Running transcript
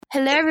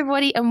Hello,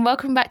 everybody, and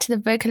welcome back to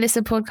the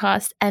Vocalista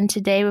podcast. And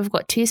today we've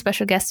got two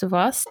special guests with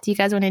us. Do you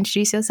guys want to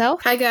introduce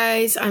yourself? Hi,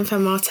 guys. I'm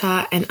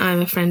Famata, and I'm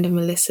a friend of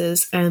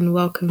Melissa's, and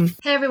welcome.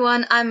 Hey,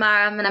 everyone. I'm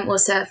Maram, and I'm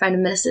also a friend of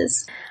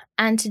Melissa's.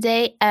 And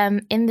today,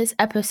 in this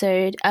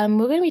episode, we're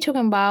going to be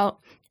talking about,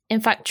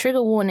 in fact,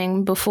 trigger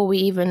warning before we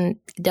even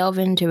delve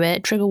into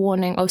it. Trigger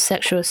warning of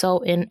sexual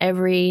assault in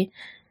every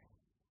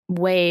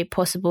way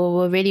possible.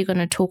 We're really going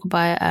to talk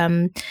about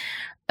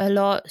a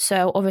lot,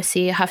 so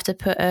obviously I have to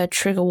put a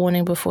trigger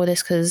warning before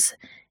this because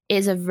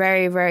it's a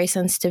very, very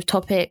sensitive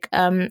topic,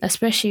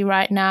 especially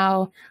right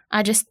now.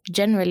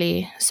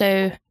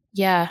 So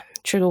yeah,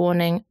 trigger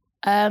warning.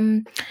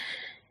 We're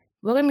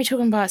going to be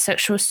talking about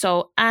sexual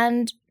assault,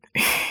 and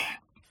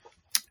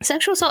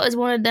sexual assault is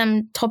one of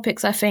them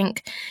topics I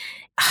think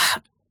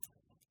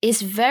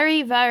is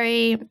very,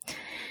 very,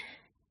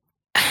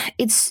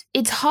 it's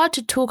hard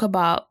to talk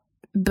about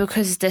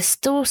because there's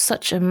still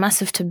such a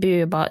massive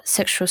taboo about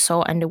sexual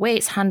assault and the way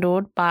it's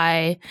handled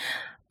by,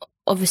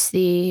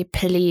 obviously,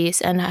 police,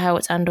 and how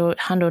it's handled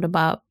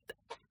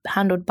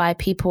by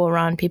people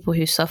around people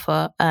who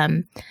suffer who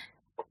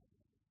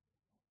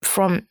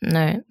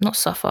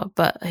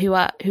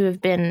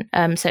have been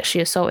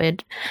sexually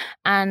assaulted.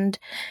 And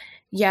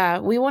yeah,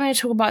 we want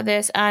to talk about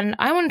this, and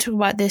I want to talk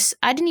about this.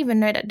 I didn't even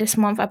know that this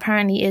month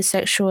apparently is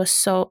Sexual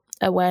Assault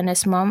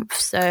Awareness Month.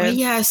 So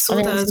yeah, I saw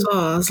that as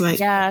well. I was like,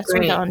 yeah, I saw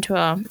that on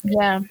Twitter.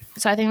 Yeah,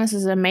 so I think this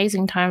is an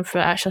amazing time for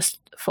us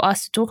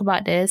to talk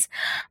about this.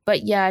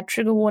 But yeah,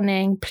 trigger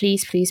warning,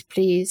 please.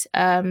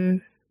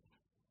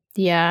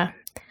 Yeah,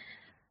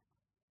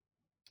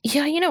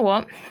 you know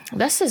what?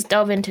 Let's just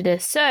delve into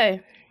this. So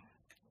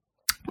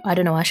I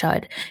don't know, I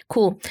shouted.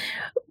 Cool.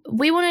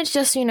 We wanted to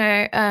just, put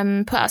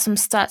out some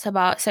stats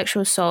about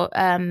sexual assault,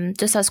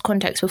 just as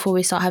context before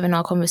we start having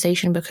our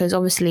conversation, because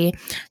obviously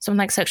something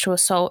like sexual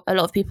assault, a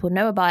lot of people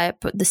know about it,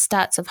 but the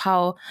stats of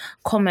how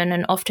common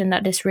and often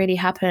that this really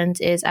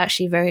happens is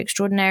actually very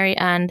extraordinary.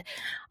 And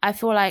I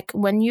feel like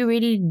when you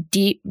really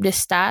deep the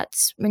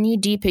stats, when you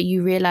deep it,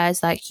 you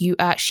realize like you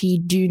actually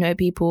do know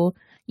people.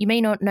 You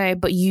may not know,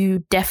 but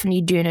you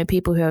definitely do know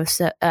people who have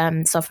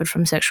suffered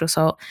from sexual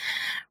assault,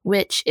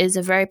 which is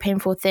a very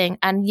painful thing.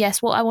 And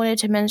yes, what I wanted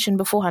to mention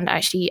beforehand,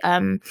 actually,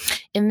 in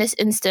this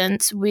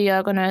instance, we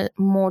are going to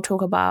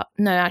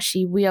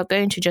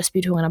just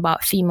be talking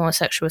about female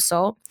sexual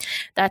assault.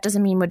 That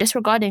doesn't mean we're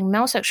disregarding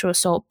male sexual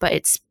assault, but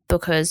it's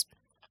because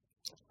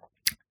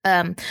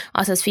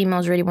us as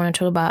females really want to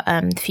talk about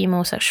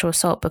female sexual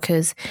assault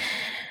because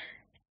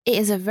it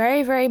is a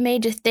very, very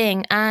major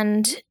thing.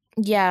 And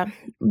yeah,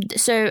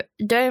 so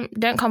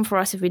don't come for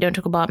us if we don't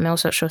talk about male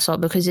sexual assault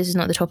because this is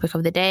not the topic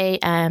of the day.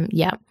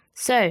 Yeah.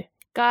 So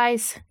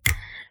guys,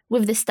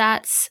 with the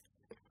stats,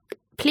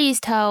 please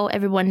tell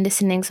everyone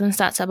listening some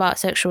stats about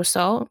sexual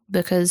assault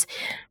because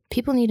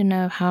people need to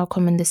know how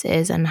common this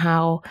is and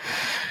how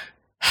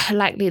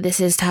likely this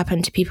is to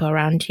happen to people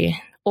around you,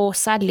 or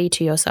sadly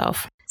to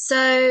yourself.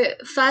 So,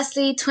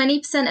 firstly,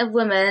 20% of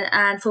women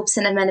and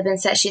 4% of men have been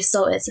sexually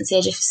assaulted since the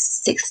age of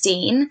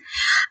 16.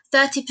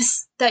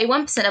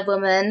 31% of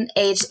women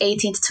aged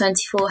 18 to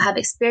 24 have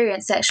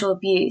experienced sexual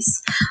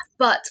abuse,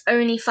 but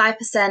only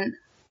 5%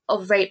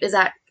 of rape is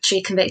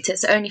actually convicted.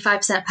 So only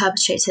 5% of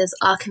perpetrators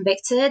are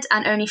convicted,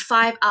 and only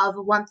 5 out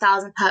of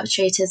 1,000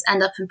 perpetrators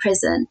end up in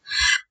prison.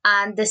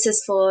 And this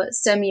is for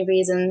so many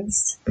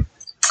reasons.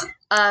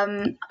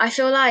 I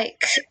feel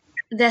like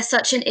there's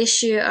such an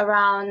issue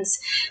around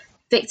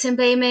victim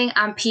blaming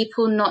and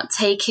people not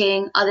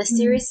taking others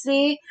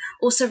seriously.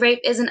 Also, rape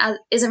isn't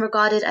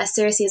regarded as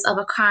seriously as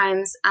other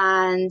crimes,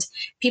 and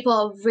people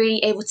are really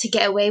able to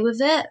get away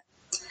with it.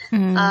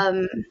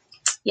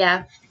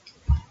 Yeah.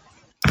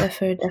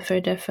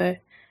 Defo.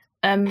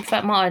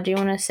 Fatma, do you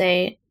want to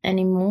say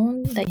any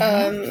more?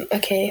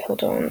 Okay,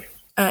 hold on.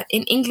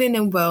 In England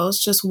and Wales,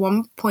 just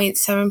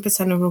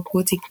 1.7% of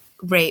reported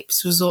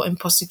rapes result in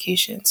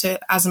prosecution. So,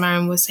 as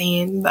Mariam was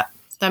saying,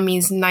 that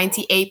means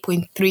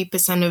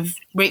 98.3% of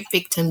rape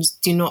victims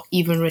do not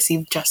even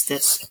receive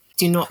justice.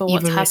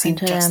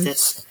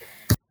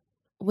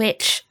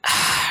 Which,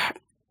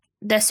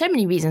 there's so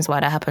many reasons why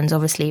that happens,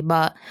 obviously,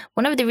 but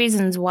one of the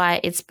reasons why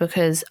it's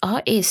because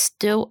art is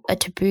still a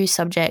taboo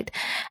subject.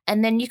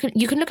 And then you can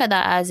look at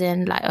that as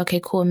in like,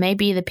 okay, cool,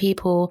 maybe the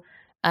people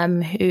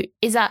who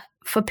is that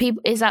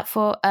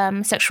for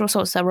sexual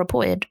assaults that are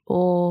reported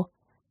or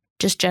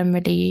just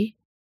generally?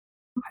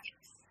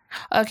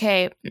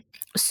 Okay,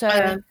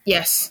 so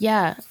yes,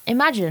 yeah.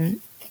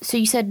 Imagine. So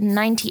you said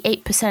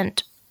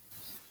 98%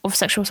 of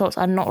sexual assaults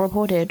are not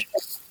reported.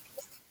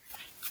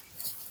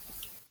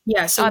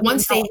 Yeah. So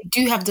once they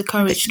do have the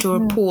courage to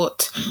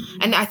report,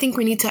 and I think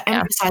we need to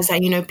emphasize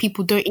that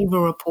people don't even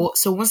report.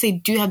 So once they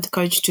do have the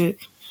courage to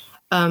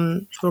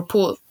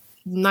report,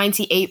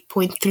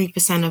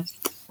 98.3% of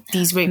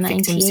these rape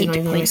victims do not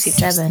even receive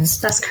justice.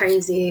 That's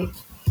crazy.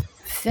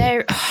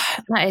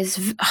 That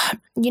is,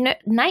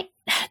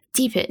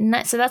 deep it.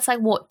 So that's like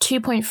what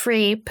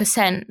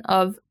 2.3%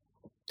 of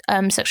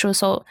sexual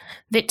assault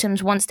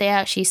victims, once they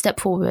actually step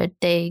forward,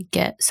 they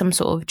get some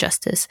sort of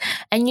justice.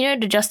 And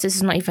the justice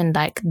is not even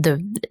like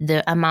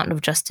the amount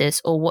of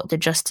justice or what the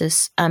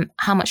justice,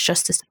 how much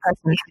justice the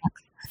person has.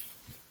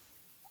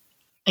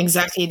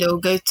 Exactly, they'll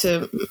go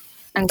to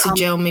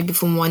jail maybe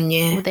for 1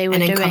 year, they were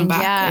and then doing, come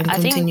back and I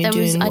think continue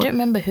doing. I don't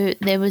remember who.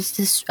 There was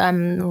this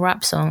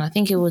rap song. I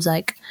think it was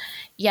like,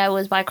 it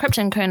was by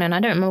Krypton Conan. I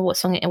don't remember what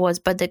song it was,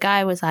 but the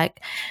guy was like,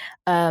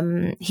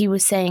 he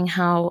was saying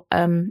how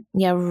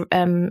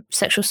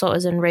sexual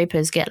assaulters and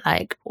rapers get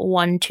like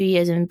 1-2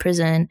 years in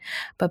prison,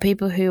 but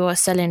people who are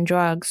selling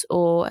drugs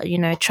or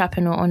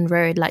trapping or on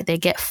road, like they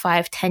get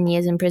 5-10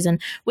 years in prison,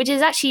 which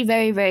is actually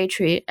very, very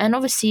true. And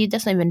obviously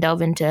let's not even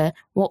delve into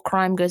what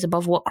crime goes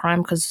above what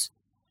crime, because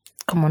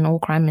come on, all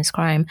crime is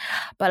crime.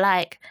 But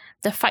like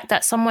the fact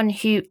that someone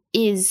who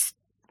has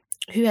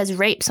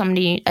raped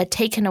somebody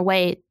taken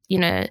away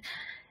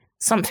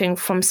something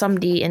from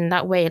somebody in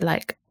that way,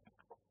 like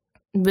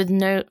with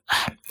no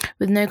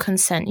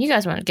consent. You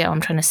guys won't get what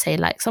I'm trying to say.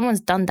 Like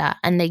someone's done that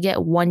and they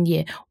get 1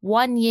 year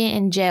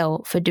in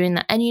jail for doing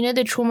that. And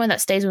the trauma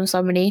that stays with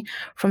somebody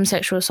from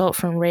sexual assault,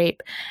 from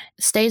rape,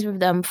 stays with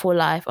them for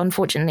life,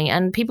 unfortunately.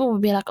 And people will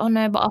be like, oh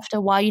no, but after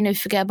a while,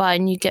 forget about it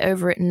and you get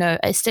over it. No,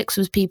 it sticks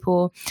with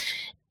people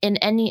in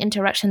any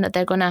interaction that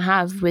they're going to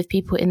have with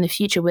people in the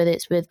future, whether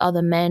it's with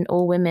other men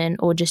or women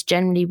or just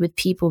generally with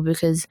people,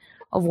 because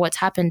of what's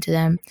happened to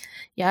them.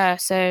 Yeah,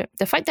 so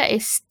the fact that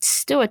it's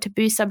still a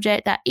taboo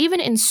subject, that even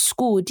in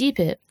school,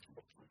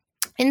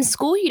 in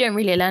school you don't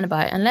really learn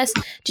about it, unless,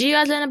 do you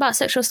guys learn about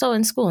sexual assault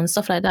in school and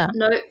stuff like that?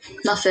 No,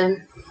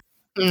 nothing.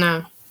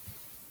 No.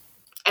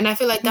 And I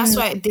feel like that's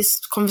why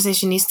this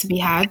conversation needs to be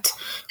had,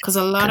 because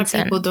a lot of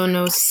people don't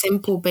know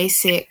simple,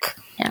 basic.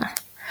 Yeah,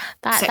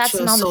 that's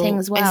another thing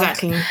as well.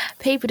 Exactly.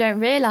 People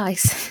don't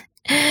realise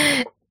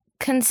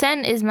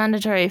consent is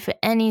mandatory for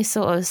any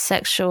sort of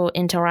sexual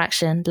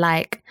interaction,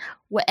 like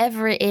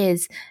whatever it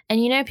is.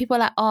 And people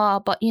are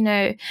like, but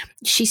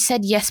she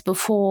said yes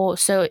before,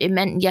 so it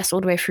meant yes all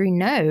the way through.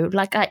 No,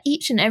 like at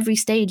each and every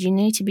stage you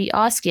need to be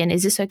asking,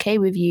 is this okay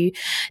with you?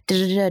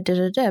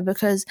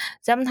 Because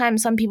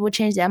sometimes some people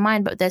change their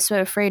mind, but they're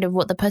so afraid of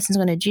what the person's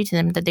going to do to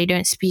them that they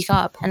don't speak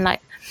up. And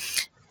like,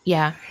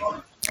 yeah,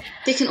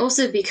 they can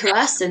also be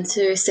coerced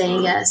into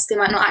saying yes. They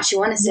might not actually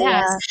want to say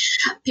yes.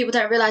 People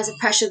don't realize the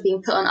pressure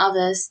being put on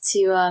others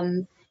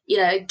to,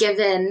 give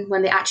in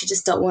when they actually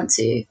just don't want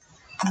to.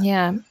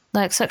 Yeah,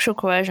 like sexual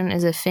coercion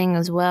is a thing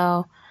as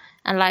well.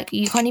 And like,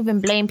 you can't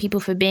even blame people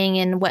for being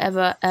in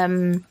whatever,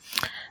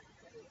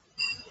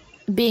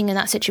 being in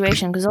that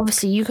situation, because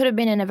obviously you could have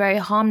been in a very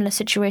harmless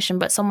situation,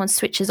 but someone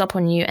switches up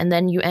on you and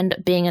then you end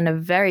up being in a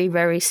very,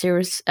 very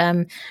serious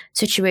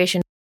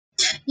situation.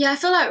 Yeah, I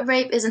feel like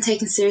rape isn't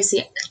taken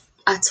seriously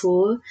at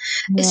all.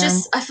 It's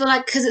just, I feel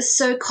like because it's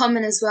so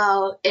common as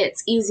well,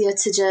 it's easier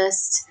to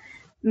just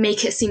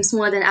make it seem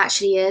smaller than it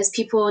actually is.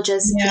 People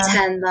just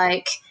pretend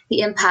like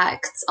the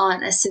impacts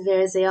aren't as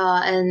severe as they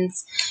are, and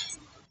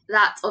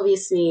that's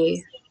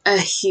obviously a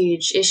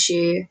huge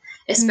issue,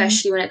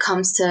 especially when it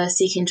comes to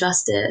seeking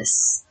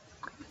justice.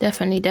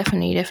 Definitely.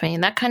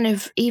 That kind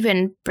of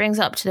even brings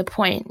up to the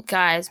point,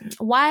 guys,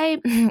 why?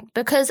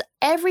 Because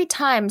every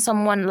time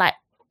someone like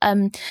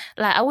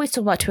I always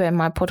talk about Twitter in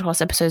my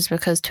podcast episodes,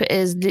 because Twitter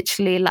is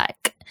literally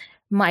like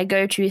my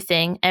go-to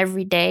thing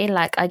every day.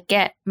 Like I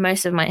get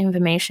most of my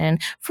information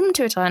from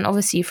Twitter and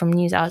obviously from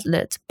news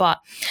outlets, but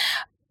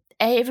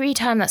every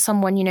time that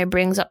someone,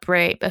 brings up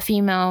rape, a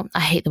female, I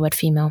hate the word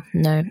female,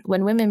 no,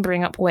 when women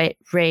bring up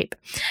rape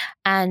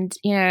and,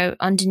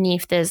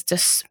 underneath there's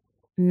just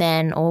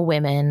men or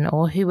women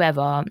or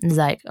whoever is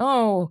like,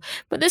 oh,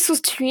 but this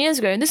was 2 years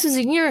ago, this was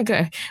a year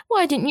ago,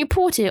 why didn't you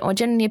report it? Or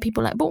generally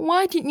people are like, but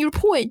why didn't you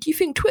report it? Do you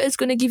think Twitter's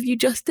going to give you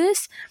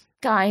justice?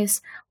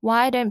 Guys,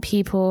 why don't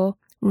people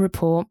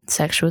report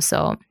sexual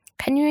assault?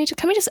 Can we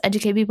just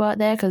educate people out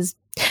there? Because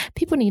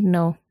people need to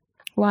know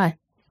why.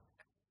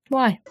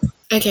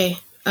 Okay,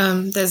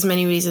 there's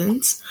many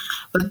reasons,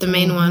 but the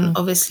main one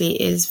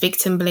obviously is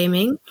victim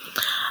blaming.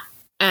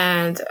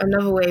 And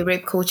another way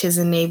rape culture is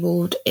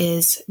enabled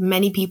is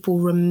many people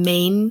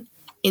remain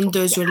in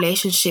those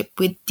relationships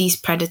with these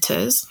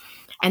predators,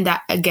 and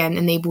that again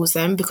enables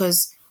them,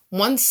 because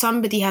once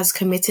somebody has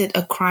committed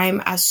a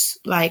crime as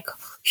like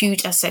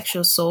huge as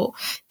sexual assault,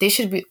 they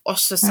should be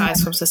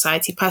ostracized from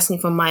society, personally,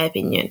 from my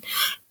opinion,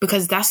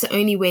 because that's the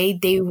only way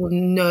they will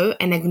know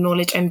and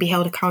acknowledge and be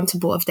held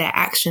accountable of their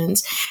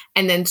actions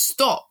and then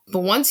stop.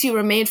 But once you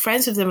remain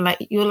friends with them,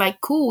 like you're like,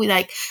 cool,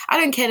 like I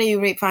don't care that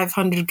you rape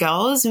 500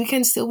 girls, we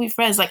can still be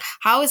friends. Like,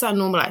 how is that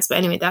normalized? But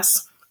anyway,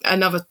 that's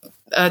another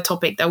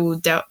topic that we'll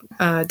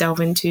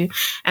delve into.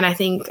 And I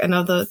think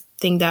another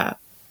thing that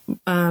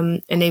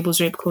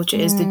enables rape culture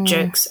is the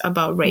jokes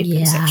about rape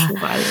and sexual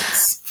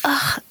violence.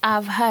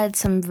 I've heard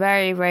some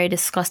very, very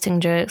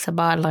disgusting jokes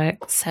about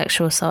like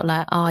sexual assault,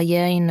 like, oh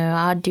yeah,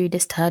 I'll do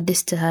this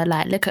to her,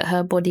 like look at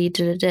her body.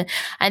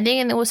 I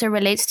think it also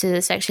relates to the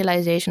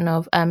sexualization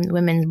of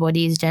women's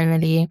bodies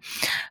generally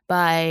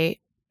by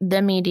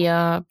the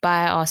media,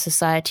 by our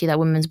society, that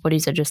women's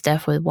bodies are just there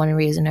for one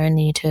reason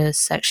only, to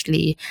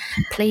sexually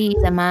please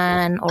a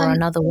man or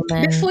another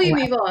woman. Before you or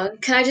move on,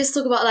 can I just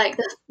talk about like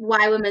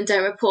why women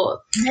don't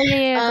report?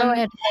 Yeah, go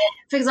ahead.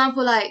 For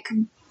example, like,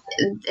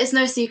 it's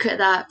no secret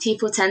that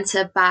people tend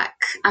to back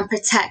and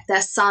protect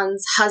their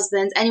sons,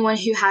 husbands, anyone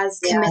who has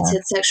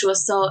committed sexual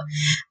assault.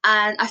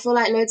 And I feel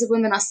like loads of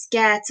women are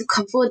scared to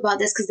come forward about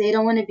this because they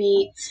don't want to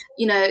be,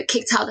 you know,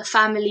 kicked out of the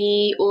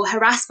family or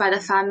harassed by the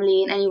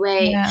family in any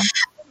way. Yeah.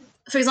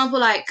 For example,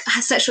 like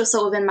sexual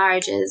assault within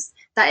marriages,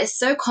 that is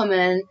so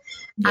common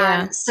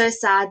and so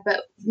sad,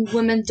 but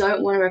women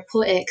don't want to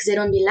report it because they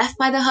don't want to be left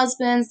by their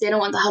husbands. They don't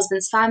want the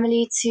husband's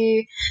family to,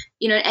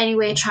 you know, in any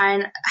way try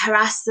and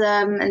harass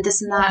them and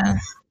this and that.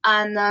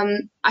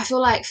 And I feel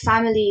like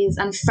families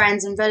and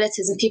friends and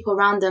relatives and people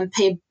around them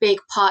play a big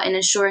part in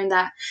ensuring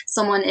that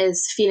someone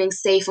is feeling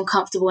safe and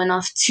comfortable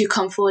enough to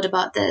come forward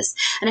about this.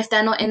 And if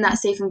they're not in that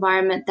safe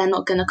environment, they're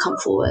not going to come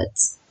forward.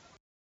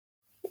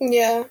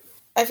 Yeah.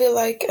 I feel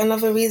like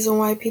another reason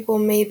why people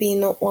maybe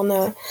not want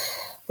to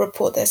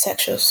report their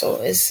sexual assault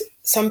is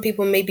some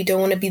people maybe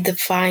don't want to be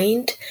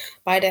defined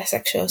by their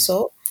sexual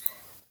assault.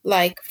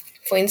 Like,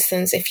 for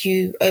instance, if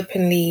you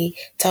openly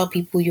tell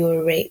people you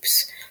were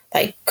raped,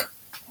 like,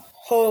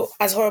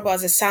 as horrible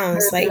as it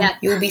sounds, like,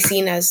 you'll be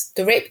seen as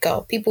the rape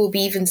girl. People will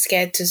be even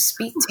scared to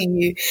speak to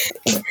you.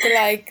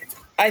 Like,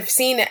 I've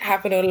seen it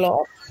happen a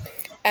lot.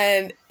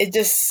 And it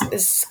just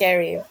is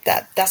scary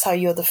that that's how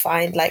you're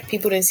defined. Like,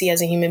 people don't see you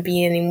as a human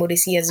being anymore. They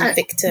see you as a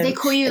victim. They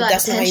call you like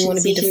that's not how you want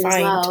to be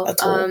defined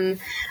at all.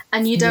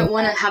 And you don't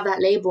want to have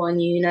that label on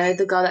you, you know,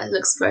 the girl that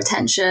looks for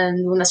attention,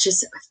 the one that's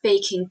just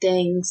faking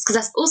things. Because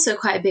that's also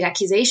quite a big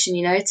accusation,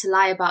 you know, to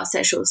lie about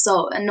sexual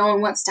assault. And no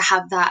one wants to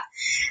have that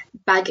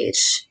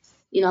baggage,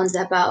 you know, under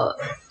their belt.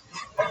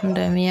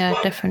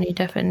 Yeah,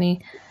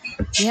 definitely.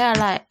 Yeah,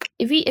 like,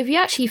 if you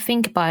actually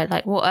think about it,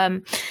 like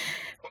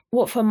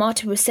what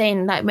Famata was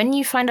saying, like, when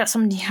you find out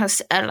somebody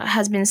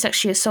has been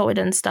sexually assaulted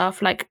and stuff,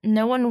 like,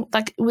 no one,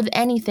 like, with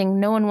anything,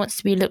 no one wants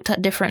to be looked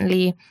at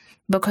differently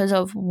because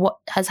of what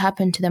has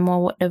happened to them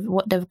or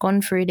what they've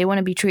gone through. They want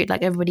to be treated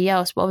like everybody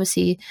else, but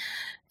obviously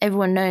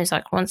everyone knows,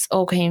 like, once,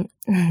 okay,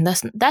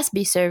 let's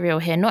be so real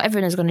here. Not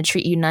everyone is going to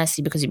treat you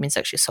nicely because you've been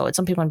sexually assaulted.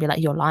 Some people are going to be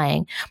like, you're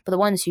lying. But the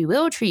ones who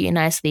will treat you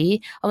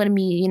nicely are going to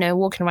be, you know,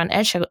 walking on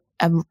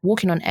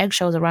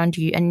eggshells around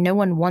you, and no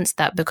one wants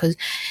that, because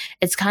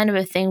it's kind of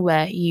a thing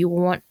where you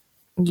want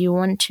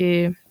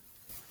to,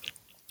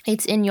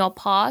 it's in your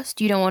past.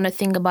 You don't want to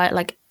think about it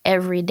like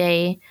every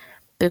day,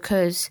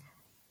 because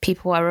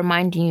people are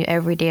reminding you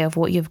every day of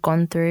what you've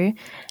gone through.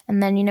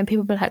 And then, you know,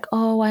 people be like,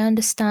 oh, I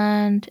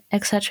understand,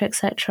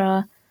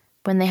 etc.,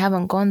 when they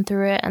haven't gone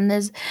through it. And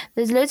there's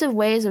loads of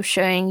ways of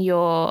showing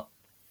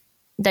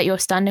that you're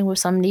standing with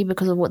somebody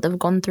because of what they've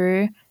gone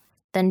through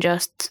than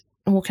just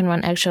walking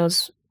around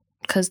eggshells,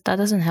 because that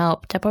doesn't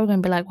help. They're probably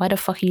going to be like, why the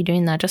fuck are you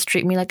doing that? Just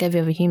treat me like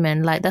every other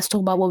human. Like, let's talk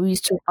about what we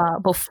used to talk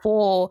about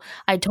before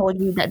I told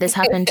you that this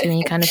happened to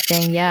me, kind of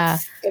thing. Yeah.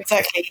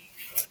 Exactly.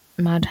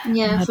 Mad.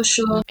 Yeah, for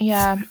sure.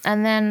 Yeah.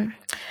 And then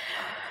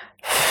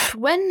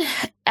when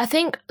I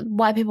think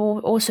why people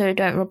also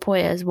don't report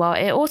it as well,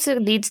 it also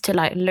leads to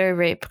like low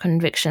rape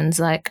convictions.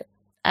 Like,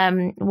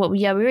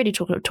 we already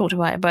talked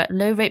about it, but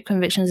low rape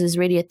convictions is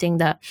really a thing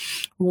that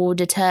will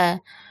deter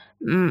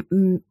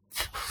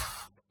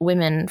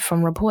women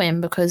from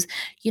reporting, because,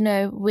 you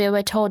know, we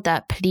were told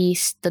that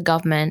police, the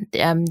government,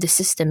 the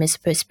system is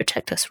supposed to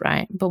protect us,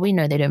 right? But we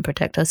know they don't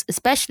protect us,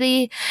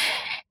 especially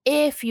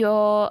if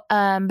you're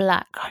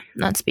black.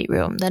 Let's be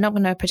real, they're not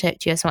going to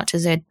protect you as much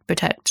as they'd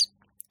protect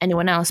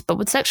anyone else. But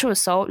with sexual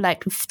assault,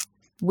 like,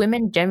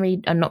 women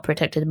generally are not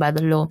protected by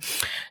the law.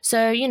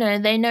 So, you know,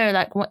 they know,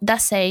 like,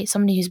 let's say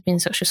somebody who's been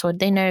sexually assaulted,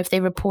 they know if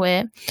they report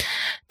it,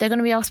 they're going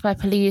to be asked by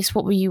police,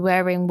 what were you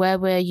wearing? Where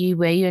were you?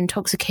 Were you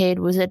intoxicated?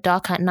 Was it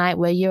dark at night?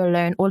 Were you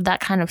alone? All that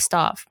kind of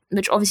stuff,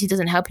 which obviously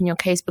doesn't help in your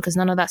case, because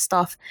none of that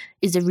stuff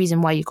is the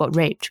reason why you got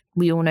raped.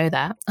 We all know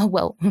that. Oh,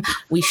 well,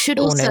 we should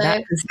all know that,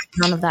 because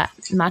none of that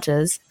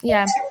matters.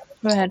 Yeah.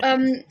 Go ahead.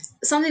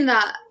 Something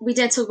that we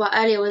did talk about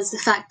earlier was the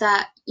fact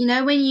that, you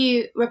know, when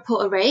you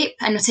report a rape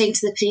and you're taken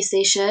to the police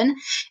station,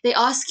 they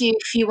ask you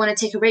if you want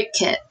to take a rape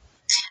kit.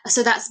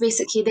 So that's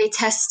basically, they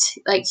test,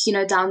 like, you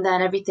know, down there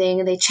and everything,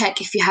 and they check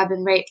if you have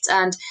been raped,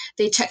 and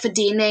they check for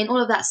DNA and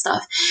all of that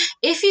stuff.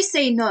 If you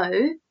say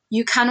no,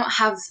 you cannot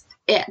have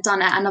it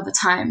done at another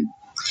time,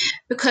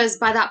 because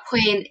by that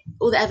point,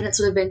 all the evidence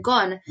would have been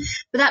gone.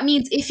 But that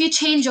means if you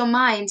change your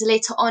mind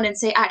later on and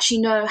say,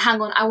 actually, no,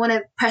 hang on, I want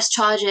to press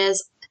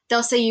charges,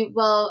 they'll say,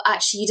 well,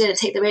 actually, you didn't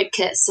take the rape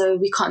kit, so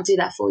we can't do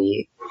that for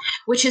you,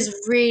 which is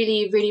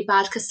really, really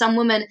bad, because some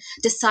women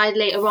decide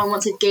later on,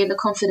 once they've gained the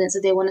confidence,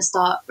 that they want to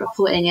start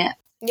reporting it.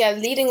 Yeah,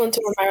 leading on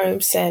to what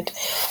Mariam said,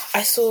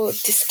 I saw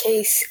this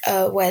case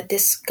where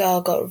this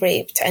girl got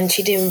raped and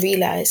she didn't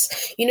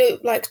realise. You know,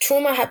 like,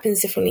 trauma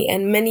happens differently,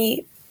 and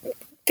many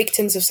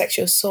victims of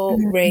sexual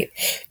assault, rape,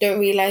 don't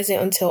realise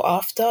it until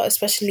after,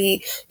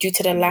 especially due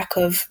to the lack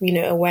of, you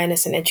know,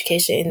 awareness and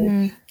education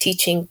in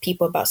teaching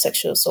people about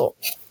sexual assault.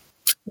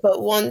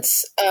 But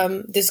once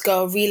this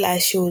girl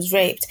realized she was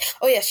raped,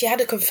 oh yeah, she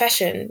had a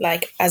confession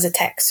like as a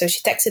text. So she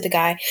texted the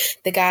guy.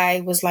 The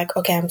guy was like,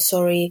 "Okay, I'm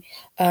sorry."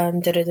 Da,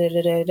 da, da,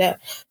 da, da, da.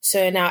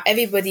 So now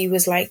everybody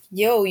was like,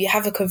 "Yo, you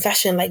have a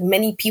confession." Like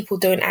many people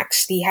don't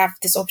actually have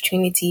this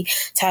opportunity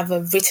to have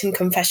a written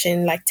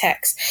confession like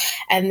text.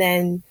 And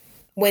then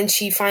when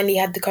she finally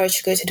had the courage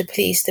to go to the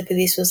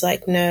police was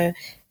like, "No,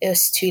 it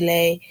was too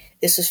late.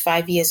 This was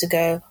 5 years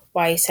ago.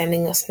 Why are you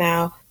sending us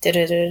now?" Da,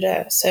 da, da,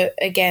 da. So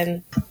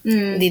again,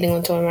 leading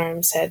on to what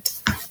Mariam said,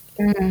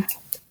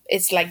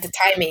 it's like the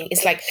timing.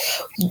 It's like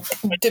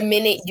the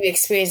minute you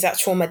experience that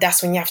trauma,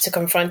 that's when you have to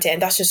confront it,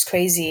 and that's just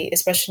crazy,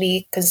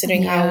 especially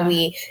considering how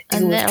we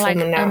deal with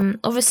trauma now.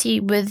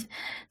 Obviously, with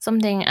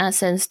something as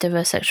sensitive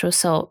as sexual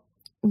assault,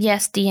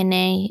 yes,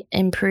 DNA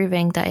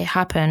improving that it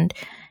happened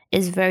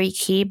is very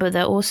key, but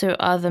there are also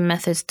other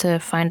methods to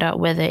find out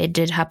whether it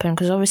did happen.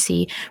 Because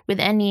obviously, with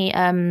any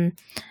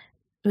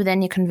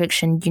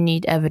conviction, you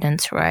need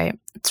evidence, right?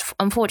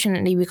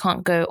 Unfortunately, we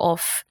can't go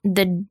off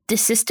the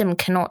system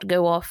cannot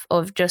go off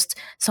of just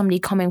somebody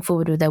coming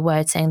forward with their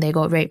word saying they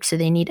got raped. So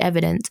they need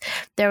evidence.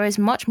 There is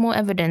much more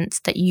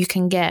evidence that you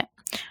can get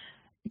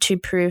to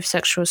prove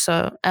sexual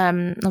assault.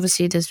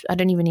 Obviously, I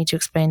don't even need to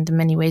explain the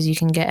many ways you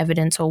can get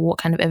evidence or what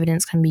kind of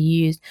evidence can be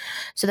used.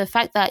 So the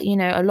fact that,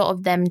 a lot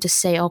of them just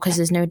say, oh, because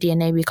there's no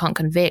DNA, we can't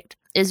convict,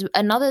 is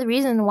another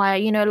reason why,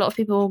 a lot of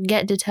people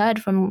get deterred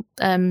from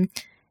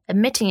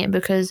admitting it,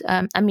 because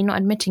not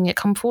admitting it,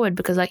 come forward,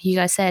 because like you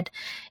guys said,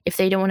 if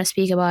they don't want to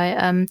speak about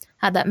it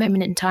at that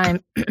moment in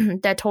time,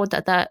 they're told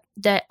that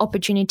their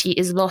opportunity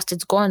is lost,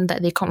 it's gone,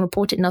 that they can't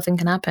report it, nothing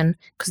can happen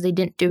because they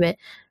didn't do it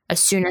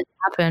as soon as it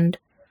happened.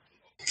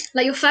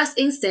 Like, your first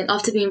instinct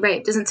after being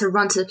raped isn't to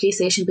run to the police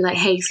station and be like,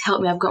 hey,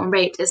 help me, I've gotten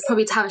raped. It's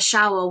probably to have a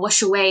shower,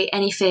 wash away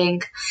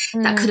anything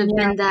that could have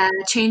been there,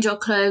 change your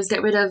clothes,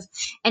 get rid of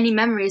any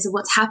memories of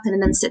what's happened,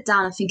 and then sit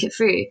down and think it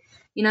through.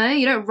 You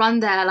don't run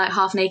there like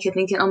half naked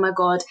thinking, oh my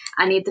God,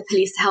 I need the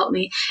police to help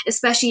me.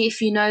 Especially if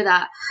you know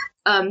that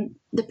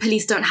the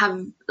police don't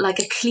have like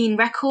a clean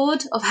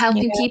record of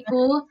helping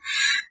people.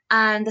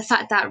 And the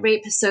fact that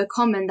rape is so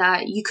common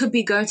that you could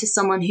be going to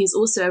someone who's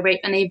also a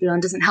rape enabler and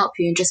doesn't help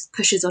you and just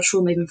pushes your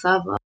trauma even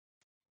further.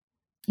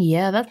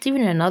 Yeah, that's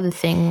even another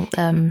thing.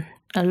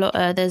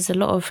 There's a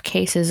lot of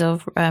cases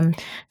of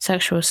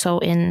sexual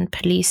assault in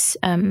police,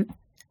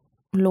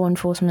 law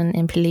enforcement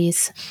in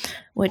police,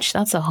 which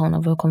that's a whole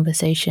nother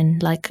conversation.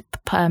 Like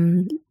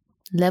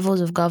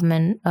levels of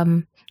government,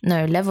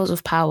 levels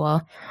of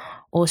power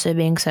also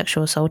being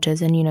sexual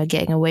assaulters and,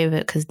 getting away with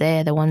it because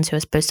they're the ones who are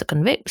supposed to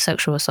convict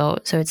sexual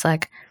assault. So it's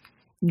like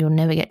you'll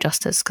never get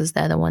justice because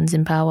they're the ones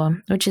in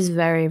power, which is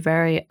very,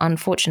 very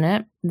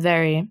unfortunate.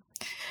 Very,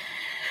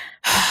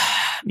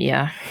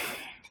 yeah.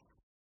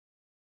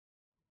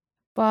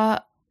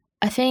 But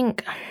I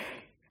think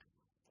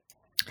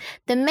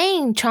the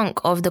main chunk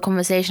of the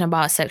conversation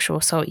about sexual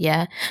assault,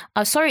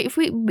 sorry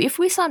if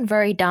we sound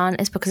very down,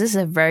 it's because this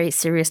is a very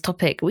serious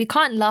topic. We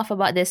can't laugh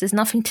about this. There's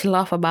nothing to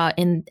laugh about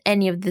in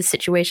any of the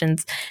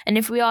situations, and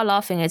if we are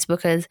laughing, it's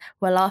because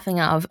we're laughing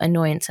out of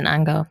annoyance and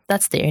anger.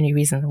 That's the only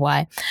reason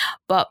why.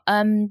 But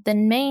the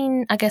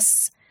main, I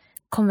guess,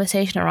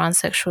 conversation around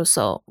sexual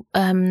assault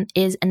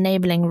is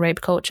enabling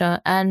rape culture.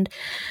 And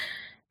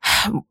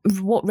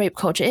what rape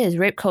culture is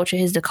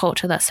the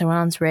culture that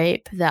surrounds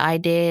rape, the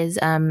ideas,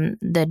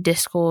 the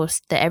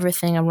discourse, the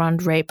everything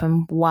around rape,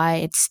 and why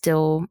it's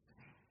still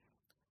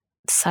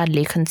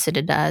sadly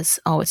considered as,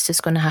 oh, it's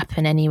just going to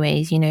happen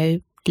anyways,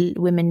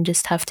 women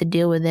just have to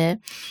deal with it,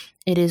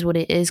 it is what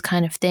it is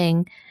kind of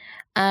thing.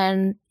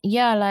 And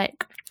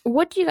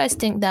what do you guys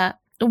think that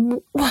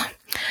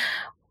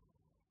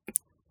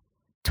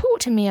talk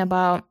to me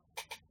about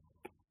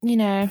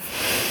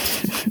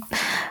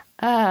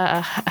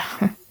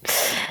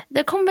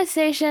the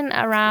conversation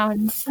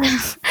around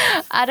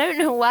I don't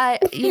know why,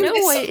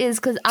 what it is,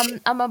 because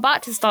I'm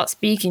about to start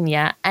speaking,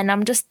 and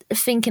I'm just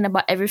thinking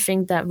about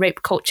everything that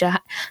rape culture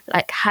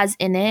has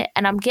in it,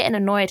 and I'm getting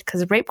annoyed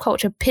because rape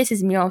culture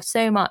pisses me off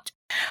so much.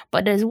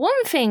 But there's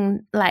one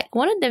thing,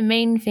 one of the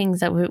main things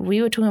that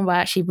we were talking about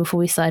actually before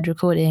we started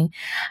recording.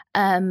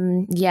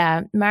 Mariam, do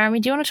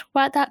you want to talk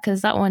about that?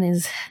 Because that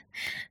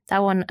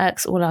one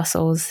irks all our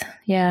souls.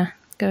 Yeah,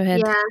 go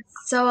ahead. Yeah,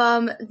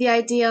 so the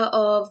idea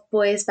of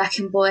boys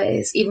backing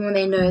boys, even when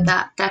they know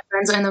that their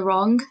friends are in the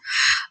wrong,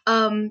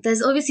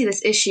 there's obviously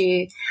this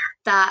issue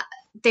that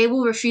they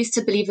will refuse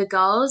to believe the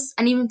girls,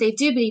 and even if they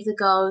do believe the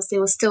girls, they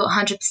will still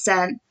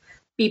 100%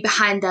 be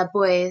behind their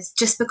boys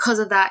just because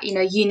of that,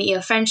 unity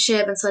of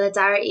friendship and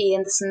solidarity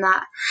and this and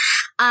that.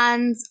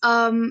 And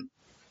I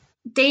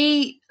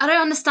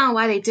don't understand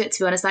why they do it,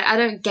 to be honest. I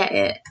don't get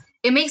it.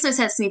 It makes no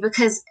sense to me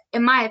because,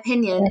 in my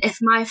opinion, if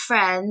my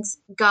friend,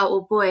 girl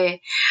or boy,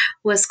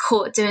 was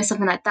caught doing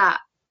something like that,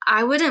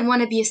 I wouldn't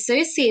want to be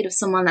associated with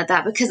someone like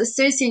that, because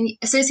associating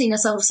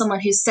yourself with someone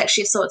who's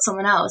sexually assaulted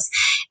someone else,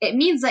 it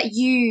means that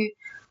you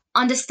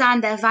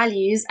understand their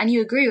values and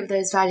you agree with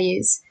those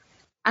values.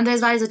 And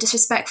those values are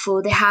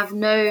disrespectful. They have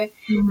no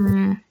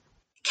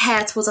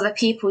care towards other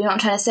people. You know what I'm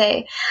trying to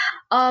say?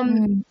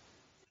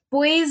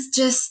 boys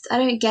just, I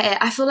don't get it.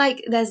 I feel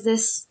like there's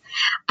this,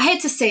 I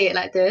hate to say it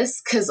like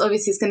this because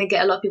obviously it's going to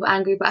get a lot of people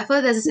angry, but I feel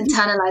like there's this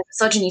internalized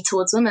misogyny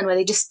towards women where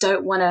they just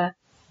don't want to,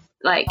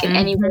 like, in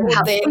any way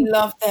help. They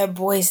love their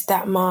boys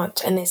that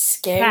much, and it's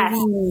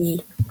scary.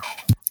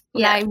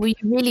 Yeah, like, we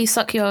really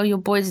suck your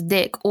boy's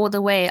dick all the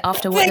way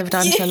after what they've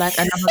done to like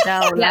another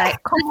girl. Like,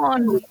 come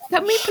on,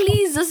 can we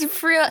please just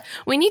free?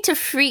 We need to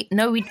free.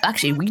 No, we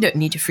don't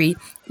need to free.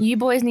 You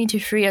boys need to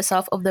free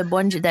yourself of the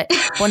bondage that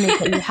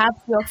you have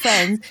to your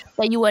friends,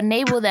 that you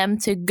enable them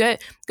to go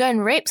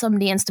and rape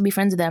somebody and still be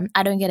friends with them.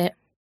 I don't get it.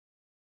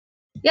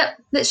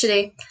 Yep,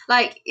 literally.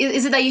 Like,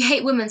 is it that you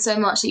hate women so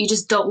much that you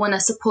just don't want to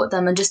support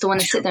them and just don't want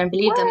to sit there and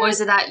believe them? Or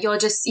is it that you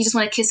just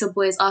want to kiss your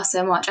boy's ass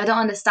so much? I don't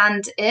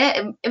understand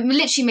it. It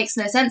literally makes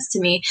no sense to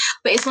me.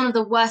 But it's one of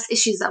the worst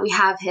issues that we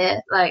have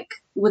here, like,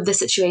 with the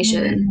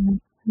situation.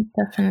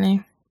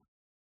 Definitely.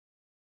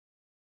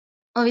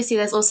 Obviously,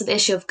 there's also the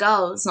issue of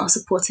girls not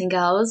supporting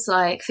girls.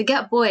 Like,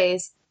 forget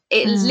boys.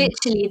 It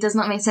literally does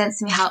not make sense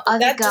to me how other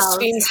that girls... just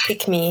screams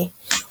pick me.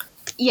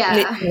 Yeah,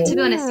 literally. To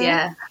be honest,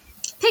 yeah.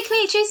 Pick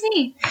me, choose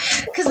me.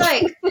 Because,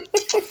 like,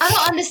 I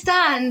don't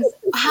understand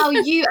how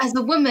you, as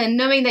a woman,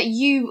 knowing that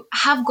you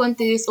have gone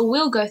through this or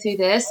will go through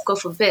this,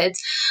 God forbid,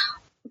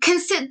 can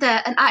sit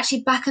there and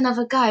actually back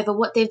another guy for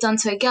what they've done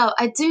to a girl.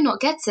 I do not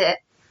get it.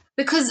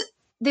 Because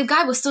the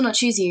guy will still not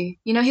choose you.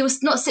 You know, he will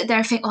not sit there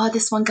and think, oh,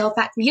 this one girl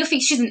backed me. He'll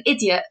think she's an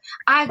idiot.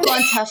 I've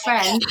gone to her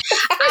friend.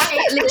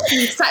 I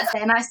literally sat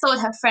there and I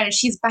told her friend and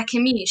she's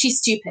backing me. She's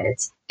stupid.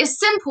 It's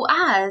simple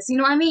as, you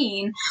know what I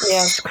mean?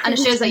 Yeah. And it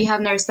shows that you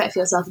have no respect for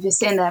yourself if you're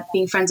sitting there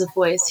being friends with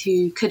boys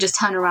who could just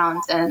turn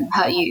around and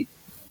hurt you.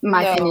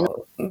 My opinion.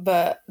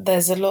 But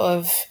there's a lot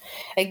of,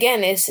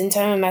 again, it's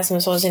internalized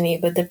misogyny,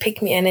 but the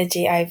pick me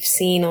energy I've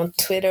seen on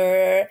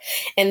Twitter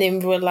and in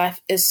real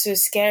life is so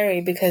scary,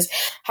 because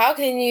how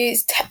can you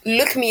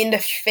look me in the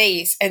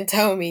face and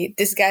tell me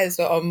this guy is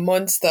a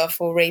monster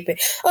for raping?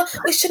 Oh,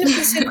 we shouldn't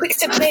be so quick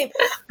to blame.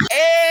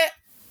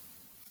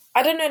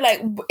 I don't know,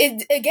 like,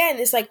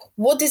 it's like,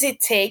 what does it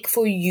take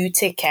for you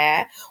to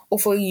care or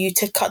for you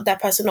to cut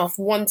that person off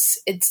once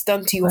it's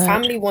done to your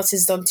family, once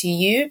it's done to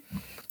you?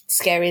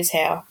 Scary as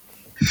hell.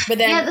 But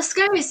then, yeah, the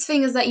scariest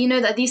thing is that you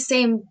know that these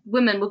same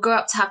women will grow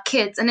up to have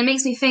kids, and it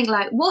makes me think,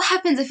 like, what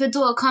happens if your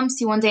daughter comes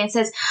to you one day and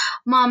says,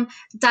 Mom,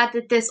 Dad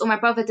did this, or my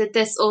brother did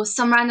this, or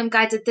some random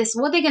guy did this?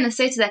 What are they going to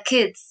say to their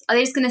kids? Are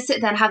they just going to sit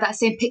there and have that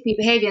same pick-me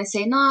behavior and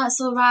say, no, it's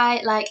all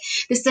right, like,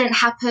 this didn't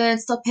happen,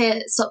 stop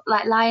it, stop,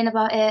 like, lying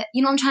about it?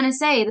 You know what I'm trying to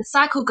say? The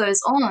cycle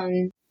goes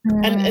on.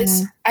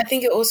 And I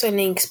think it also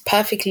links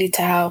perfectly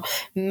to how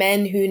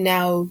men who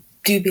now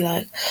do be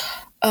like,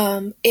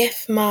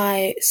 if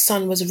my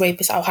son was a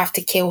rapist, I'll have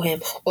to kill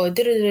him, or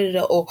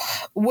or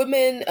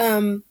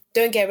women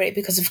don't get raped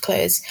because of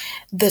clothes.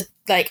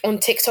 Like on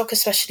TikTok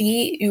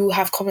especially, you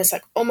have comments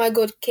like, oh my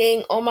god,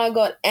 king, oh my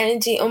god,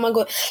 energy, oh my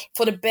god,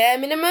 for the bare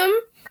minimum.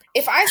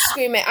 If I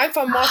scream it, I'm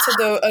from Marta,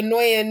 the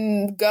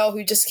annoying girl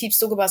who just keeps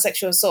talking about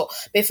sexual assault.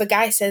 But if a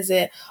guy says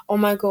it, oh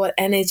my god,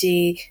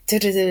 energy,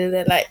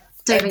 like,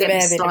 don't even get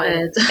me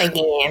started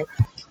again.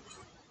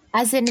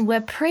 As in,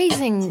 we're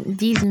praising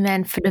these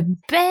men for the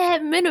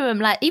bare minimum.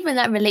 Like, even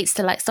that relates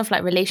to, like, stuff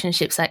like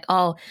relationships. Like,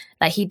 oh,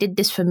 like, he did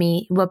this for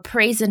me. We're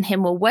praising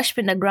him. We're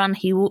worshiping the ground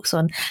he walks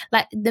on.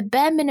 Like, the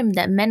bare minimum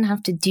that men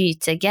have to do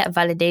to get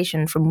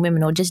validation from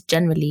women, or just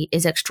generally,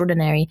 is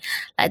extraordinary.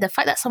 Like, the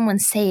fact that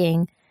someone's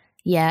saying,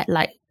 yeah,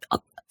 like,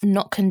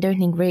 not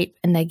condoning rape,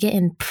 and they're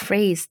getting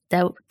praised.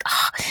 Do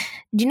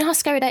you know how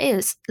scary that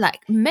is?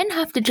 Like, men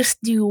have to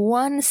just do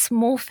one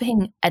small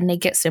thing, and they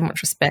get so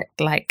much respect.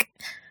 Like...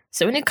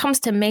 So when it comes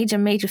to major,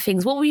 major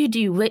things, what will you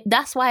do?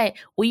 That's why,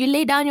 will you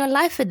lay down your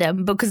life for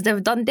them because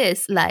they've done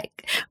this?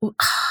 Like,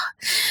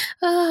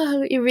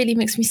 it really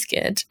makes me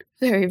scared.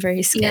 Very,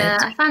 very scared. Yeah,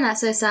 I find that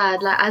so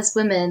sad. Like, as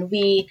women,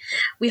 we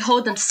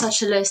hold them to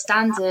such a low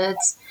standard.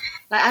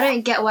 Like, I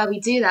don't get why we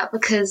do that,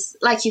 because,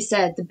 like you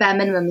said, the bare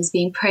minimum is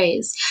being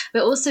praised.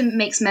 But it also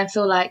makes men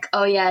feel like,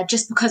 oh yeah,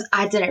 just because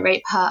I didn't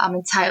rape her, I'm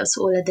entitled to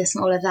all of this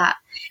and all of that.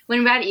 When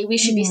in reality, we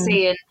should be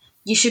saying,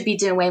 you should be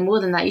doing way more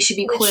than that. You should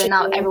be calling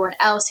out everyone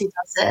else who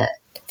does it.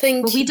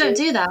 But we don't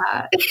do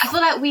that. I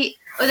feel like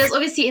there's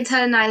obviously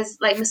internalized,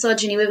 like,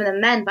 misogyny within the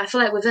men, but I feel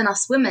like within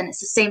us women, it's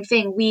the same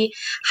thing. We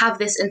have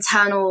this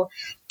internal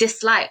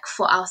dislike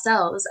for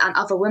ourselves and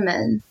other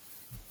women.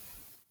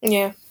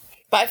 Yeah.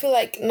 But I feel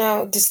like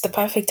now this is the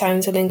perfect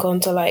time to link on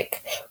to,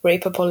 like,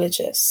 rape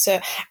apologists. So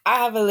I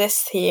have a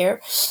list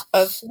here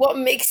of what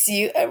makes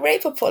you a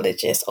rape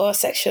apologist or a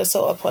sexual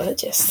assault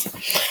apologist.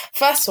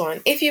 First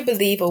one, if you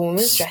believe a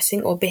woman's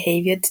dressing or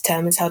behavior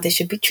determines how they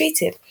should be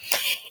treated.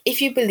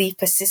 If you believe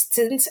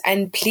persistence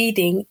and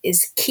pleading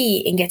is key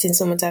in getting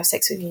someone to have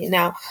sex with you.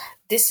 Now,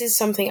 this is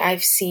something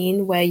I've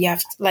seen where you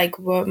have, like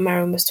what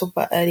Mariam was talking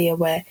about earlier,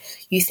 where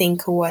you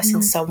think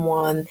coercing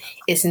someone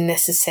is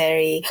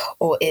necessary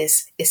or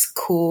is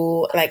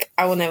cool. Like,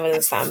 I will never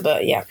understand,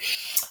 but yeah.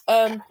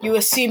 You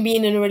assume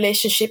being in a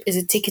relationship is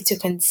a ticket to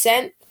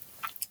consent.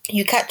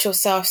 you catch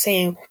yourself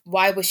saying,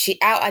 why was she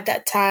out at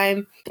that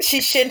time?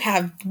 She shouldn't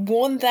have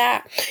worn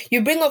that.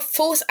 You bring up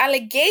false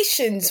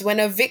allegations when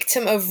a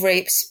victim of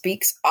rape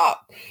speaks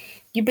up.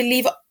 You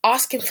believe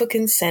asking for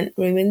consent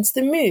ruins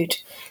the mood.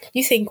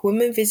 You think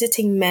women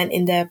visiting men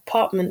in their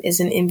apartment is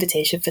an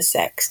invitation for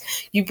sex.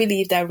 You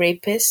believe that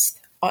rapists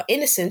are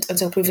innocent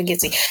until proven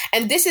guilty.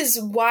 And this is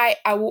why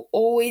I will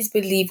always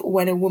believe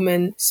when a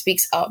woman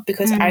speaks up,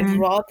 because I'd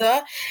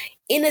rather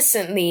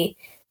innocently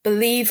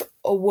believe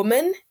a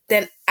woman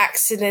than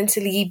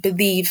accidentally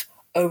believe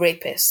a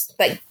rapist.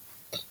 Like,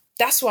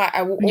 that's why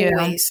I will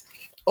always.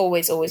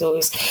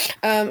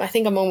 I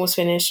think I'm almost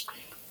finished.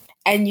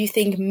 And you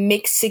think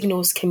mixed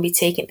signals can be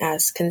taken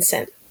as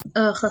consent.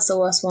 Ugh, that's the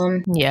worst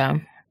one. Yeah.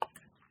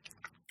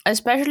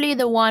 Especially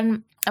the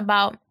one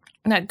about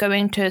like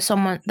going to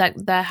someone like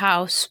their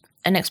house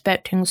and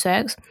expecting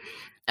sex.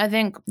 I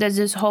think there's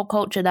this whole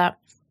culture that,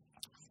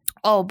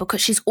 oh, because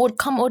she's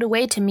come all the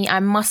way to me, I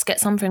must get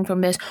something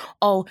from this.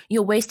 Oh,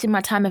 you're wasting my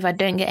time if I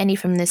don't get any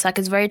from this. Like,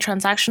 it's very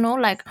transactional.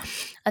 Like,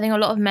 I think a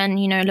lot of men,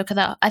 you know, look at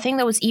that. I think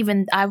there was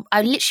even, I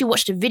literally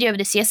watched a video of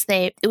this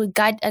yesterday. It was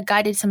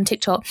guided some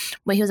TikTok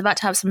where he was about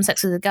to have some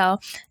sex with a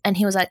girl. And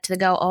he was like to the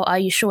girl, oh, are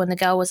you sure? And the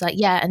girl was like,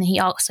 yeah. And he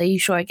asked, are you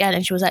sure again?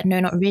 And she was like, no,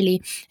 not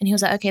really. And he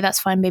was like, okay,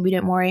 that's fine, baby,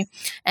 don't worry.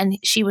 And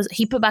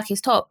he put back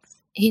his top.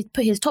 He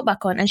put his top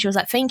back on and she was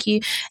like, thank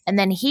you. And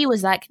then he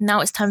was like, now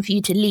it's time for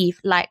you to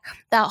leave. Like,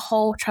 that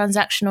whole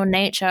transactional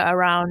nature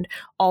around,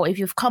 oh, if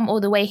you've come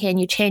all the way here and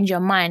you change your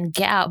mind,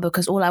 get out,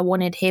 because all I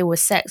wanted here was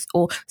sex,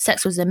 or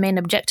sex was the main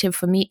objective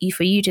for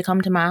you to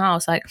come to my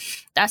house. Like,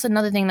 that's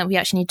another thing that we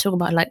actually need to talk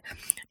about. Like,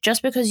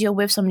 just because you're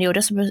with somebody, or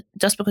just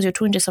because you're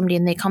talking to somebody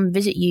and they come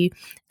visit you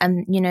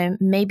and, you know,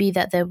 maybe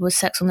that there was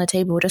sex on the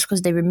table, just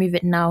because they remove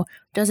it now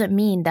doesn't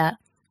mean that,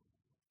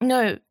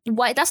 no,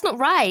 why? That's not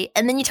right.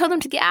 And then you tell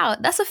them to get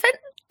out. That's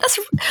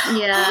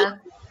yeah.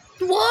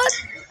 What?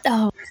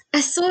 Oh,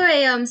 I saw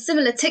a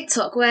similar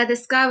TikTok where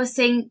this guy was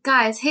saying,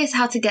 guys, here's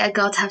how to get a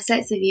girl to have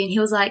sex with you. And he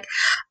was like,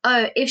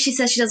 oh, if she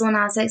says she doesn't want to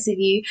have sex with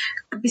you,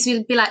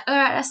 be like, all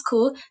right, that's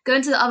cool. Go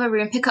into the other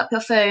room, pick up your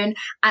phone,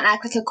 and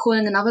act like you're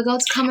calling another girl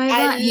to come over.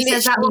 And he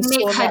says that will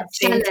make her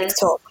jealous.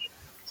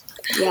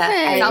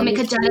 Yeah, that'll make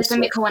her jealous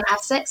and make her want to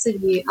have sex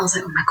with you. I was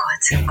like, oh my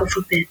God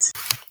forbid.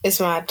 It's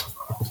mad.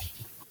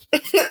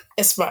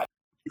 It's mad.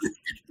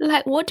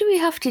 Like, what do we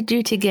have to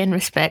do to gain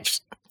respect,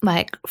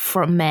 like,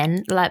 from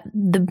men? Like,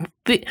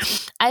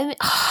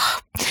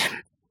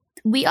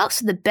 we ask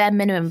for the bare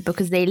minimum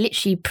because they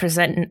literally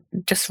present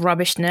just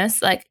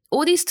rubbishness. Like,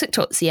 all these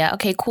TikToks, yeah,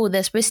 okay, cool,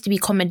 they're supposed to be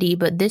comedy,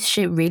 but this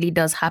shit really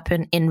does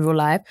happen in real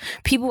life.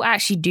 People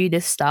actually do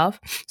this stuff.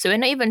 So we're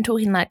not even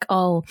talking like,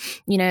 oh,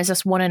 you know, it's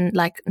just one and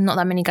like not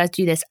that many guys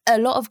do this. A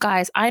lot of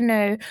guys, I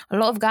know a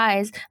lot of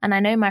guys, and I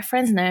know my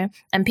friends know,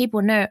 and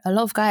people know a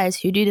lot of guys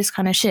who do this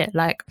kind of shit.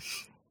 Like,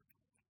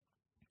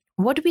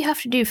 what do we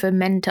have to do for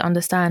men to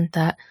understand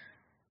that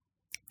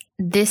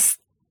this,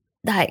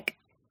 like,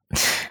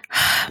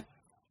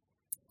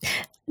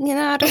 you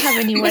know, I don't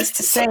have any words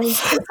to say.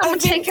 I'll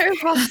take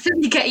over.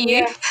 We get you.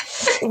 Yeah,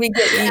 we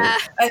get you. Yeah.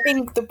 I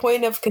think the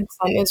point of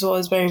consent as well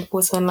is very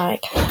important.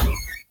 Like,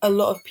 a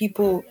lot of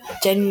people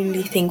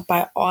genuinely think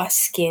by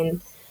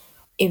asking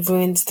it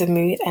ruins the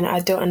mood, and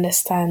I don't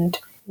understand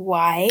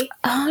why.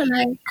 Oh,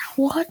 like,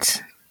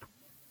 what?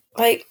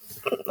 Like,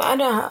 I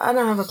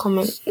don't have a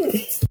comment.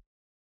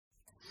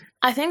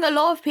 I think a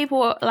lot of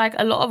people, like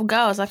a lot of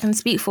girls, I can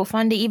speak for,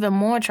 find it even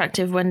more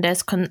attractive when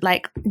there's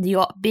like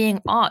you're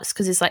being asked,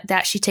 because it's like they're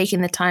actually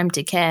taking the time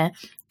to care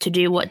to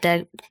do what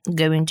they're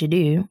going to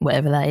do,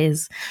 whatever that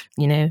is,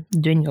 you know,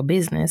 doing your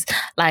business.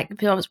 Like,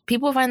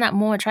 people find that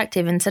more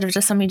attractive instead of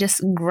just somebody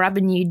just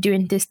grabbing you,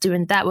 doing this,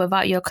 doing that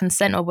without your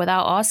consent or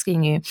without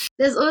asking you.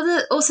 There's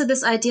also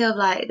this idea of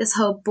like this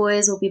whole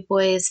boys will be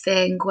boys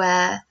thing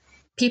where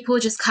people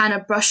just kind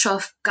of brush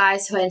off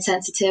guys who are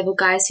insensitive or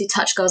guys who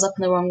touch girls up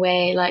in the wrong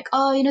way. Like,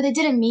 oh, you know, they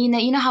didn't mean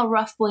it. You know how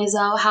rough boys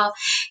are, how,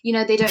 you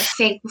know, they don't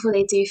think before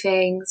they do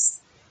things.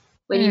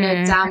 When you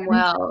know damn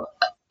well,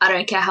 I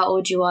don't care how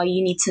old you are,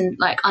 you need to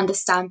like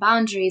understand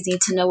boundaries, you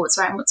need to know what's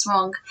right and what's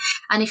wrong.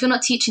 And if you're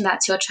not teaching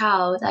that to your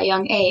child at a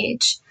young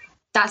age,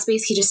 that's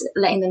basically just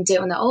letting them do it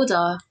when they're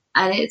older.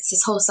 And it's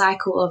this whole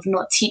cycle of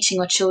not teaching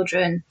your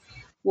children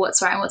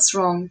what's right and what's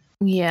wrong.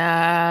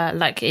 Yeah,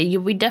 like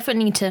we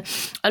definitely need to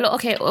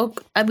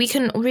we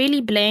can really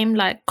blame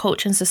like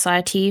culture and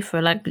society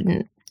for like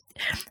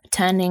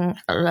turning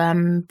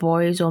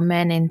boys or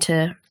men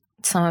into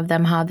some of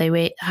them how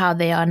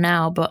they are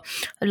now, but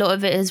a lot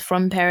of it is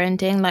from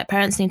parenting. Like,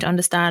 parents need to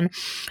understand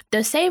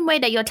the same way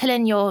that you're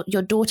telling your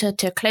daughter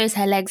to close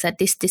her legs at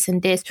this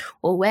and this,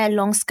 or wear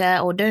long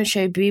skirt, or don't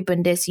show boob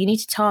and this. You need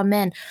to tell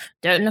men,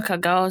 don't look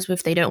at girls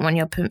if they don't want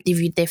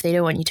if they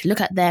don't want you to look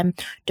at them.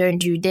 Don't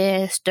do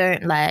this.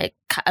 Don't like.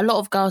 A lot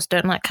of girls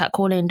don't like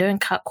catcalling.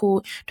 Don't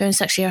catcall. Don't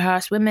sexually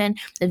harass women.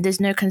 If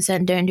there's no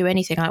consent, don't do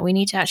anything. Like, we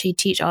need to actually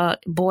teach our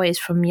boys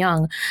from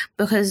young,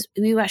 because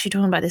we were actually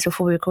talking about this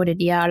before we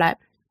recorded. Yeah, like,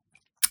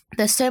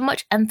 there's so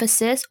much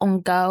emphasis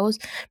on girls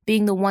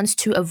being the ones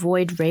to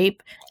avoid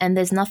rape, and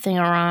there's nothing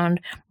around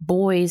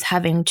boys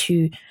having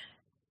to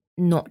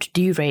not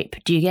do rape.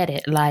 Do you get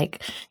it?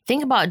 Like,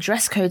 think about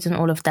dress codes and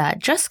all of that.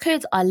 Dress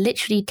codes are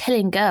literally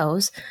telling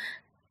girls,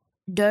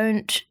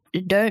 don't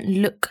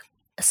look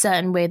a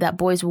certain way that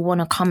boys will want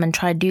to come and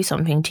try to do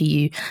something to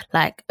you,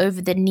 like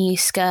over the knee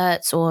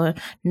skirts, or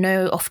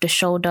no off the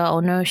shoulder,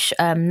 or no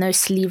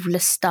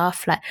sleeveless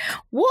stuff. Like,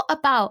 what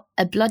about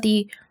a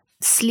bloody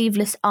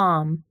sleeveless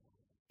arm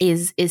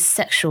is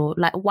sexual?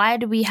 Like, why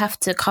do we have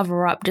to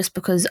cover up just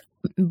because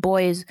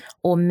boys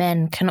or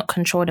men cannot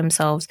control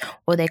themselves,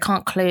 or they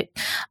can't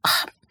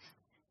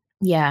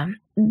yeah,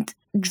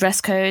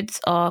 dress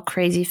codes are a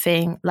crazy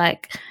thing.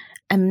 Like,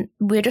 and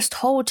we're just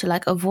told to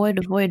like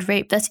avoid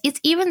rape. It's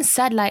even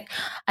sad. Like,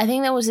 I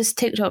think there was this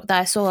TikTok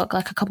that I saw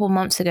like a couple of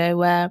months ago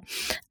where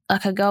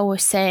like a girl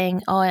was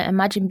saying, oh,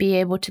 imagine being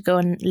able to go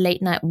on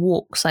late night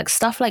walks, like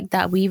stuff like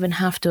that we even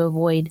have to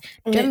avoid.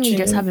 Generally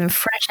just having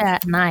fresh air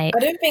at night.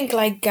 I don't think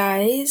like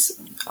guys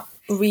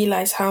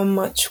realize how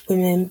much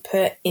women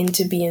put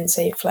into being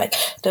safe. Like,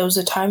 there was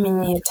a time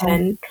in year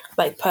 10,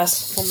 like from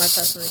my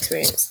personal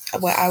experience,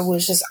 where I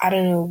was just, I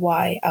don't know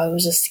why, I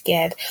was just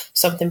scared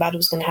something bad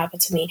was going to happen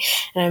to me.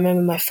 And I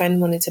remember my friend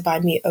wanted to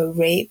buy me a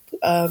rape,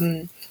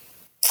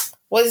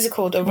 what is it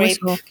called? A rape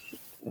whistle.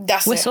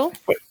 That's whistle?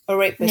 It. A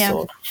rape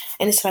whistle. Yeah.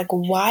 And it's like,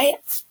 why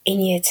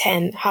in year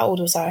 10, how old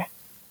was I?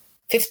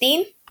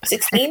 15?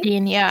 16?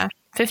 15, yeah.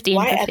 15,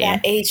 why 15. at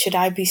that age should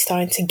I be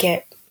starting to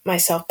get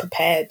myself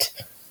prepared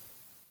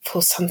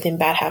for something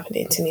bad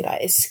happening to me?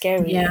 Like, it's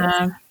scary.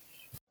 Yeah.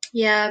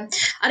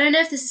 I don't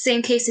know if this is the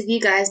same case with you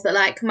guys, but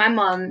like my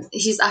mom,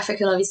 she's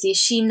African obviously,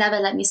 she never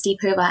let me sleep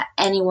over at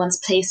anyone's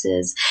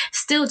places.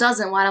 Still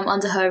doesn't while I'm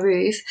under her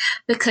roof,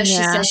 because she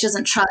says she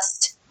doesn't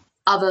trust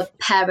other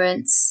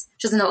parents.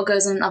 She doesn't know what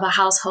goes on in other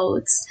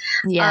households.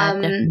 Yeah,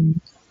 definitely.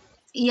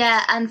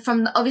 Yeah, and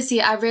from obviously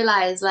I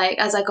realized like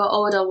as I got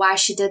older why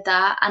she did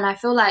that, and I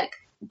feel like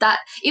that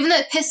even though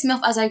it pissed me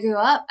off as I grew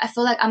up, I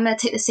feel like I'm going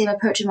to take the same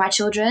approach with my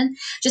children,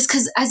 just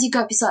because as you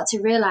grow up you start to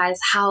realize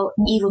how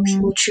evil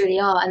people truly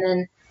are, and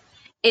then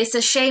it's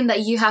a shame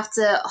that you have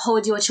to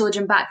hold your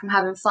children back from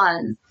having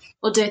fun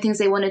or doing things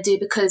they want to do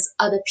because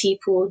other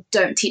people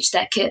don't teach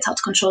their kids how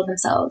to control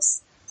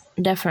themselves.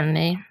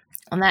 Definitely.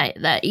 And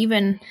that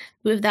even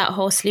with that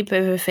whole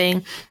sleepover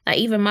thing, like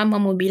even my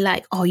mum would be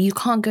like, "Oh, you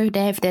can't go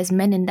there if there's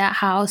men in that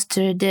house."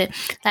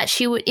 Like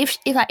she would,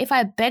 if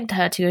I begged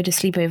her to go to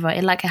sleepover,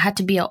 it had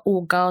to be an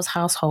all girls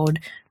household,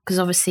 because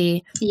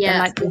obviously the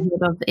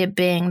likelihood of it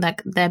being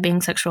like there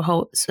being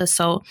sexual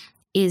assault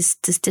is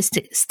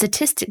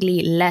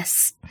statistically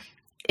less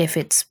if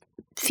it's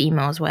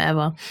females,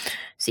 whatever.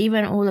 So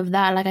even all of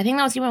that, like I think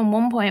there was even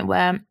one point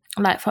where,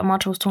 like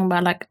Fatmata was talking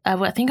about, like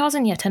I think I was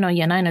in year 10 or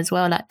year 9 as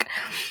well, like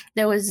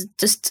there was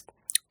just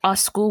our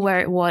school where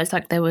it was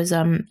like there was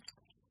an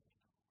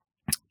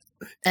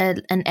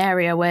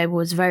area where it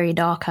was very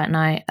dark at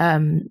night.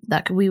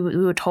 Like we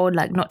were told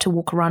like not to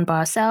walk around by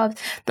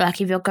ourselves, but like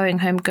if you're going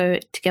home, go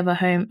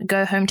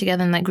home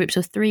together in like groups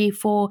of 3,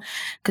 4,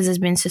 because there's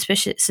been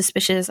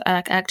suspicious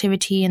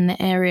activity in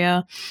the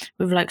area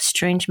with like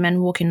strange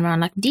men walking around.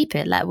 Like deep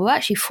it, like we're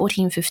actually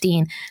 14,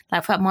 15,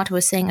 like Fatmata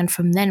was saying, and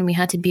from then we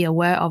had to be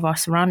aware of our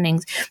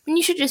surroundings when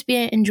you should just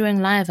be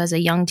enjoying life as a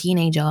young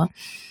teenager,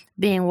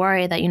 being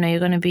worried that, you know, you're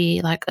going to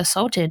be like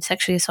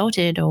sexually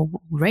assaulted or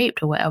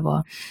raped or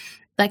whatever.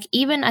 Like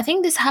even I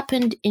think this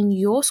happened in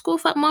your school,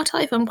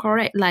 Fatmata, if I'm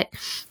correct. Like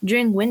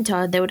during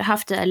winter, they would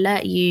have to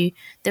alert you.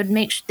 They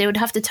would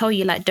have to tell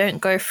you like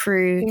don't go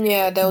through.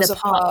 Yeah, there was a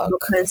park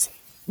because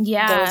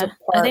there was a park.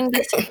 I think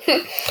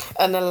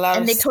and a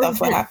lot of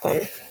stuff would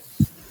happen.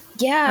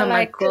 Yeah, oh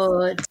my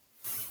god.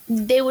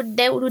 They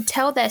would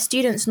tell their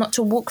students not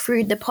to walk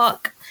through the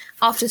park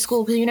after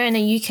school, because you know in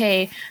the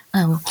UK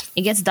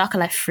it gets dark at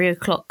like 3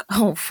 o'clock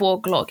or 4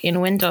 o'clock in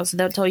winter, so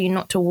they'll tell you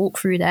not to walk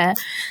through there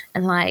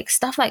and like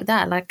stuff like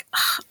that. Like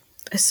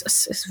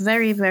it's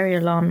very, very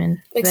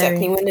alarming.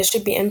 Exactly, when there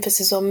should be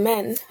emphasis on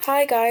men.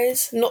 Hi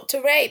guys, not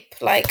to rape.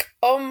 Like,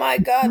 oh my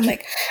god,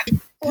 like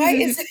why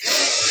is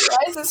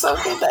it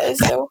something that is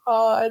so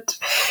hard?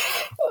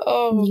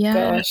 Oh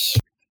gosh.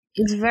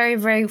 It's very,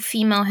 very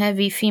female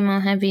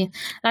heavy.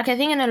 Like I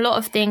think in a lot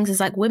of things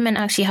it's like women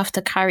actually have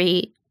to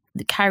carry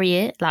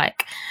it.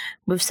 Like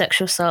with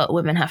sexual assault,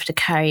 women have to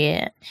carry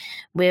it.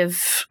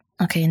 With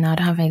I don't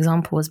have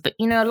examples, but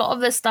you know, a lot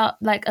of the stuff,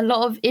 like a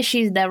lot of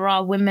issues, there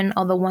are women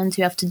are the ones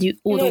who have to do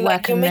all the work,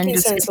 like, and men making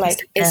just sense.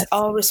 Like it's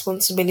our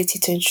responsibility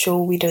to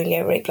ensure we don't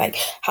get raped. Like,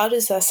 how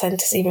does that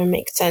sentence even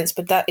make sense?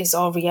 But that is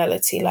our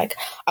reality. Like,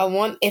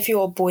 if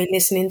you're a boy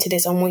listening to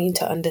this, I want you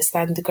to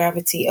understand the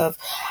gravity of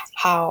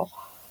how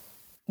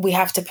we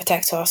have to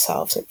protect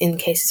ourselves in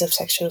cases of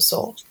sexual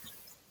assault.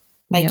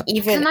 Like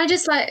even can I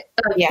just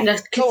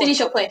finish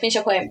your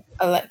point?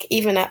 Like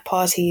even at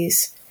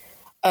parties,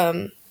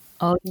 you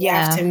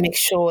have to make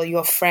sure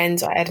your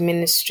friends are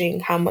administering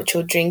how much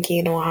you're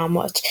drinking or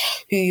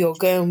who you're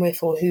going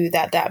with or who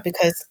that,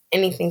 because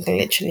anything can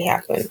literally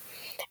happen,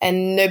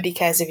 and nobody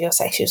cares if you're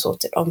sexually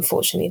assaulted.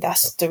 Unfortunately,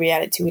 that's the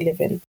reality we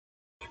live in.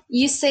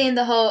 you saying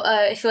the whole,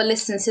 if you're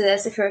listening to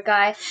this, if you're a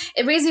guy,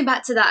 it brings me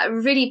back to that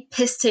really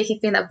piss-taking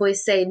thing that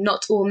boys say,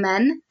 not all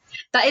men.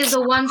 That is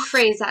the one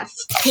phrase that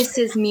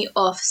pisses me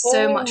off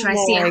so much when I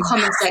see it in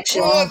comment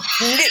section.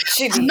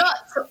 Literally. Not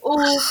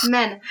all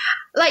men.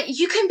 Like,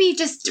 you can be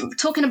just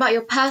talking about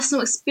your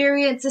personal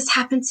experience, this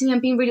happened to me, I'm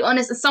being really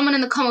honest, and someone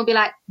in the comment will be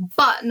like,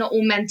 but not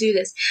all men do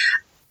this.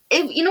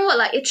 You know what,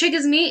 like, it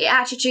triggers me. It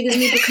actually triggers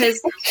me because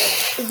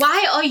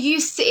why are you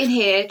sitting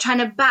here trying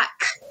to back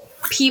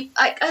people?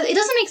 Like, it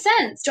doesn't make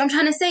sense. Do you know what I'm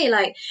trying to say?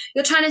 Like,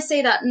 you're trying to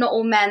say that not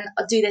all men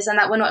do this and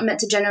that we're not meant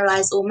to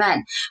generalize all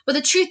men. But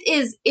the truth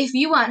is, if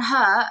you weren't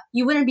her,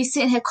 you wouldn't be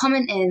sitting here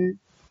commenting.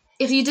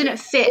 If you didn't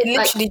fit,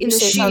 like, in the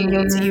shoe. How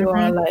guilty you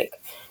are, like,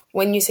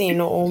 when you say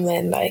not all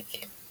men,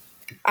 like,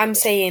 I'm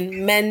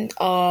saying men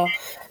are,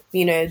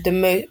 you know,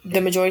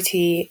 the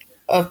majority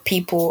of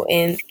people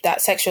in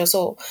that sexual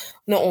assault.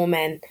 Not all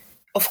men.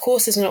 Of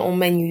course, it's not all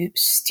men, you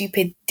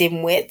stupid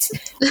dimwit,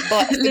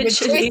 but the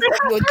majority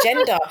of your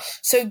gender.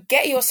 So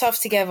get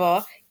yourself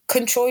together,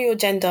 control your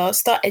gender,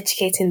 start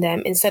educating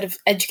them instead of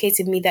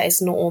educating me that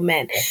it's not all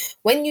men.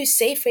 When you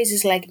say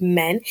phrases like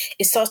men,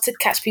 it starts to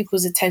catch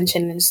people's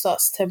attention and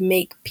starts to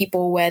make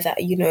people aware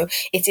that, you know,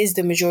 it is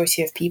the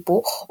majority of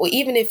people, or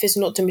even if it's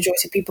not the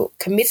majority of people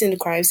committing the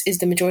crimes, is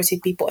the majority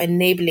of people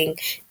enabling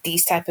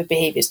these type of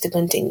behaviors to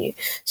continue.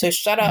 So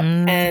shut up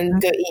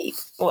and go eat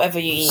whatever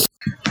you eat.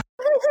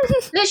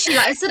 Literally,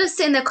 like, instead of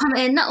sitting there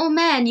commenting, not all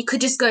men, you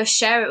could just go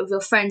share it with your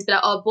friends, be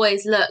like, oh,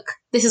 boys, look,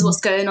 this is what's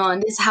going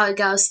on, this is how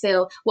girls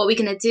feel, what are we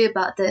going to do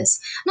about this?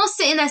 Not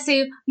sitting there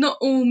saying, not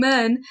all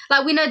men.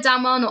 Like, we know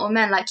damn well not all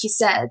men, like you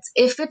said.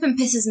 It flipping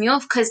pisses me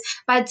off, because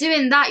by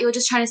doing that, you're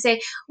just trying to say,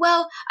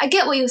 well, I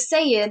get what you're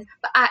saying,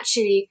 but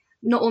actually,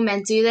 not all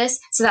men do this,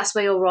 so that's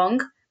where you're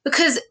wrong.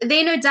 Because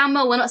they know damn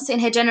well we're not sitting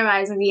here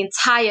generalizing the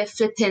entire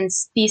flipping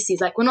species.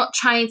 Like, we're not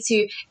trying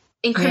to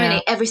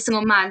incriminate every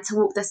single man to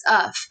walk this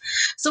earth.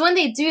 So when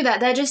they do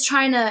that, they're just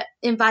trying to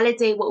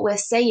invalidate what we're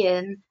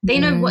saying. They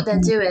know what they're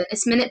doing.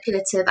 It's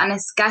manipulative and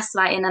it's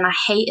gaslighting, and I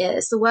hate it.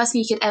 It's the worst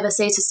thing you could ever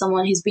say to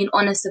someone who's been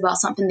honest about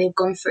something they've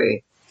gone through.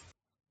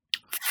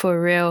 For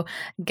real.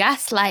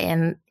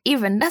 Gaslighting,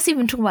 that's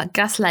even talking about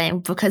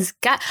gaslighting, because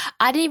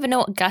I didn't even know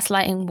what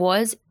gaslighting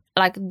was,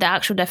 like the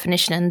actual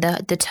definition and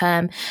the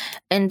term,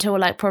 until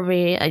like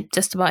probably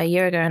just about a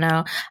year ago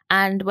now.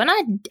 And when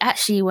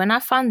I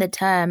found the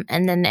term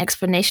and then the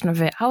explanation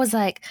of it, I was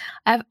like,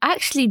 I've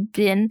actually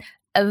been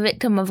a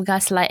victim of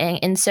gaslighting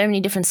in so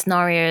many different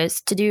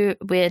scenarios to do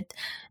with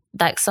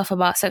like stuff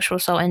about sexual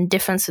assault in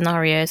different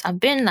scenarios. I've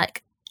been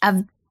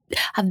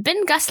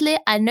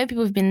gaslit. I know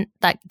people have been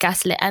like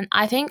gaslit. And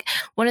I think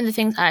one of the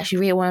things I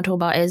actually really want to talk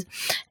about is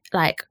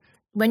like,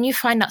 when you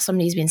find out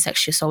somebody's been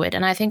sexually assaulted,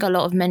 and I think a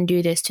lot of men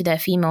do this to their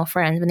female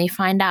friends, when they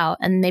find out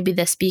and maybe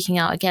they're speaking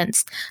out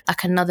against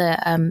like another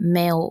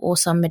male or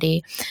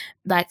somebody,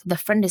 like the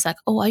friend is like,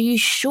 oh, are you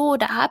sure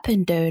that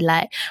happened though?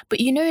 Like, but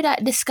you know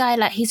that this guy,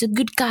 like, he's a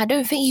good guy. I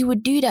don't think he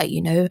would do that,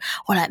 you know?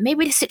 Or like,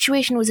 maybe the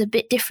situation was a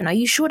bit different. Are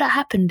you sure that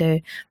happened though?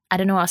 I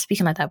don't know why I was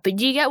speaking like that, but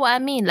do you get what I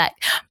mean? Like,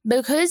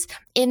 because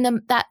in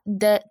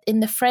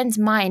the friend's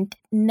mind,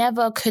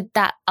 never could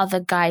that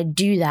other guy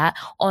do that,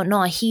 or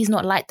no, he's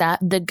not like that.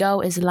 The girl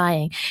is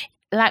lying.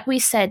 Like we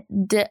said,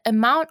 the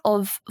amount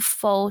of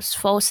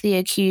falsely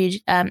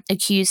accused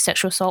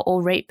sexual assault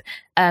or rape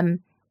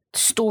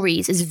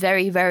stories is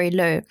very, very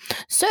low.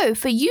 So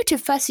for you to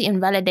firstly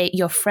invalidate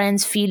your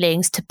friend's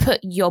feelings to put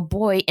your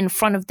boy in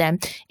front of them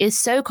is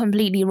so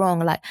completely wrong.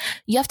 Like,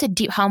 you have to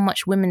deep how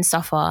much women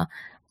suffer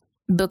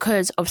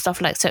because of stuff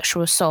like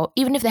sexual assault.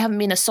 Even if they haven't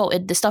been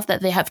assaulted, the stuff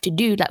that they have to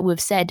do, like we've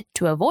said,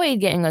 to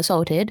avoid getting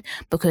assaulted,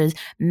 because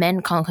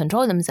men can't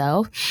control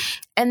themselves.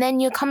 And then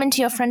you're coming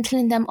to your friend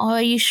telling them, oh,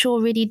 are you sure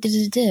really?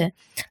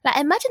 Like,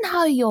 imagine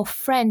how your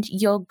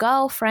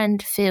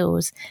girlfriend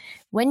feels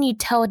when you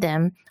tell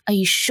them, are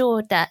you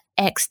sure that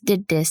X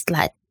did this?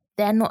 Like,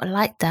 they're not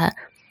like that.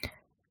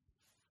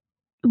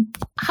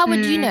 How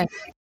would you know?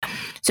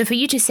 So for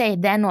you to say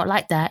they're not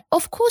like that,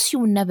 of course you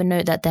will never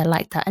know that they're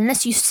like that.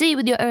 Unless you see it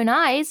with your own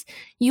eyes,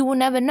 you will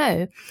never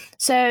know.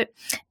 So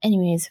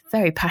anyways,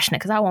 very passionate,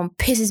 because that one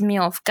pisses me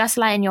off.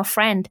 Gaslighting your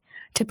friend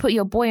to put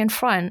your boy in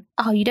front.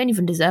 Oh, you don't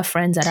even deserve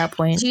friends at that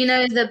point. Do you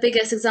know the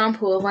biggest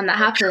example of one that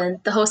happened?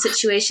 The whole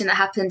situation that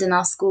happened in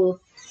our school.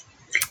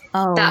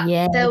 Oh,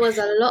 yeah. There was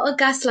a lot of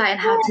gaslighting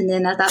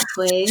happening at that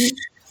point.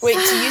 Wait,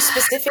 to you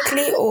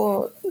specifically,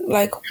 or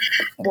like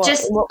what?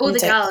 Just what all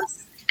context? the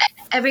girls.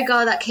 Every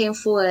girl that came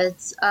forward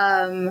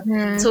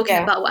talking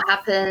about what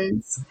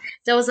happened.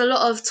 There was a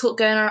lot of talk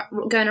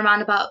going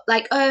around about,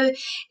 like, oh,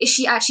 is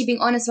she actually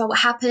being honest about what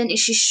happened? Is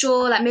she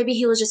sure? Like, maybe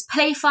he was just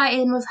play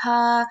fighting with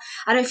her.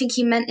 I don't think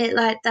he meant it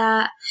like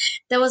that.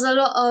 There was a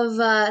lot of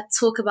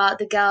talk about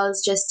the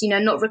girls just, you know,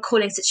 not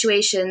recalling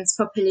situations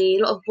properly.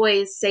 A lot of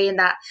boys saying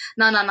that,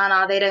 no,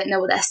 they don't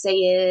know what they're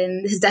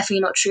saying. This is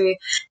definitely not true.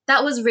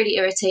 That was really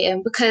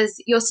irritating, because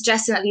you're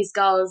suggesting that these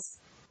girls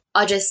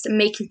are just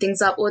making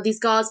things up, or these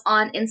girls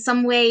aren't in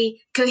some way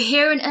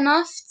coherent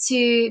enough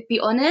to be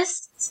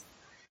honest.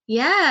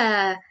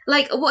 Yeah.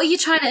 Like, what are you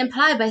trying to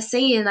imply by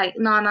saying, like,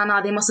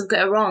 no, they must have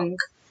got it wrong?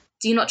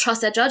 Do you not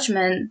trust their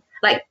judgment?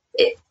 Like,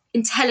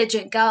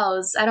 intelligent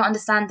girls. I don't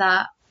understand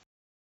that.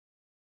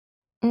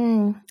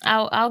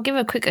 I'll give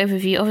a quick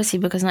overview, obviously,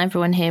 because not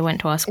everyone here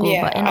went to our school.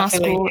 Yeah, but in our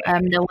school,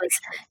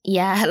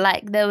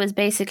 absolutely. there was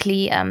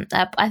basically I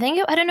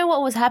don't know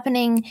what was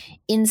happening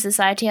in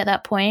society at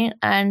that point,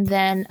 and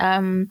then I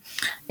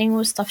think it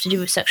was stuff to do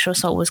with sexual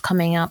assault was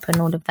coming up and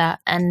all of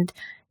that, and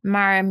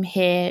Mariam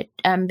here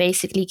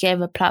basically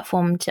gave a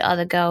platform to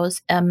other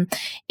girls in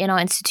our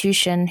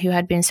institution who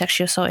had been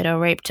sexually assaulted or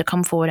raped to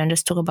come forward and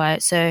just talk about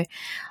it. So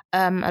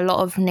a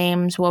lot of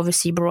names were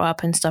obviously brought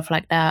up and stuff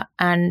like that,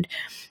 and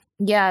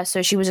yeah,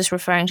 so she was just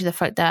referring to the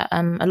fact that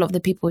a lot of the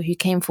people who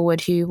came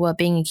forward who were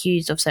being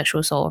accused of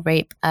sexual assault or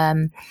rape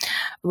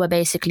were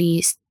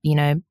basically,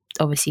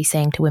 obviously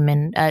saying to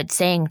women,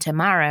 saying to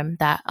Mariam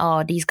that,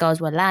 oh, these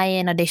girls were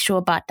lying. Are they sure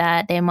about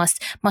that? They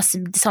must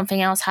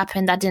something else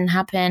happened that didn't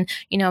happen.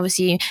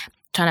 Obviously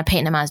trying to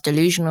paint them as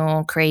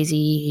delusional,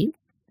 crazy,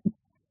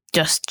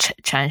 just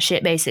trans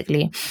shit,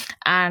 basically.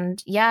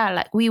 And yeah,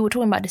 like we were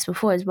talking about this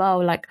before as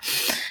well. Like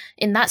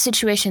in that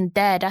situation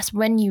there, that's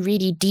when you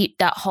really deep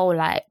that whole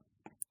like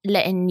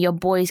letting your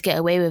boys get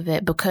away with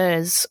it,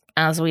 because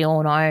as we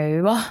all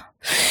know,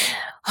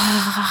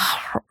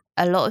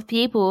 a lot of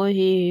people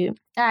who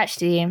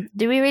actually,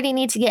 do we really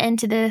need to get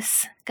into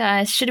this,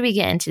 guys? Should we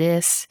get into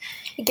this?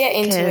 Get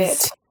into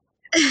it.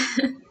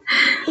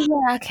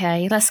 Yeah,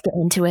 okay, let's get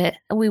into it.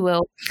 We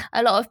will.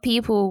 A lot of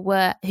people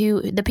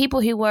the people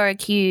who were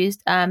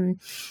accused,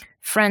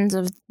 friends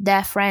of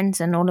their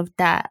friends and all of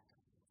that,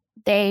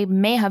 they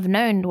may have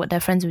known what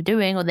their friends were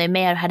doing, or they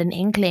may have had an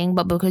inkling,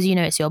 but because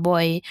it's your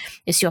boy,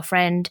 it's your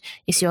friend,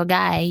 it's your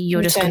guy,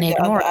 you're just going to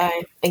ignore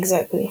it.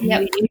 Exactly.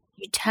 Yep.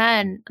 You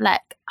turn, like,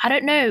 I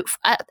don't know.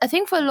 I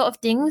think for a lot of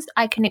things,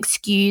 I can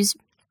excuse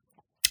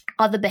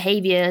other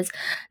behaviors,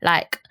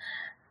 like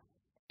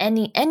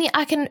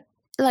I can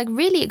like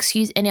really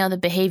excuse any other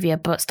behavior,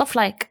 but stuff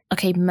like,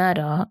 okay,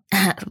 murder,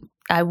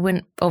 I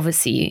wouldn't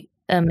obviously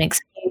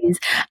excuse,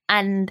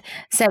 and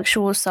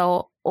sexual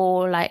assault,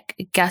 or like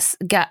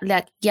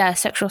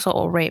sexual assault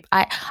or rape.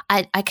 I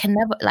can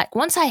never, like,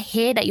 once I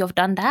hear that you've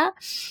done that,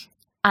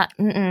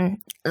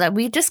 like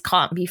we just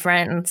can't be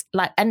friends.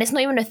 Like, and it's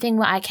not even a thing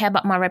where I care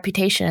about my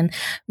reputation.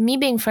 Me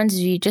being friends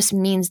with you just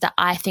means that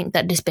I think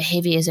that this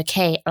behavior is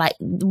okay. Like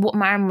what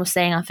Mariam was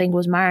saying, I think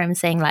was Mariam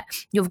saying, like,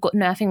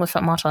 I think it was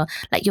Fatmata,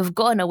 like, you've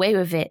gotten away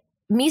with it.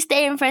 Me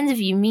staying friends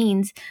with you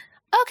means,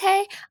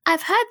 okay,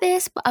 I've heard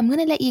this, but I'm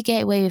gonna let you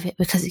get away with it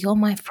because you're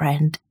my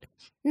friend.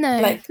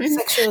 No, like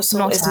sexual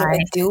assault is not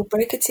a deal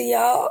breaker to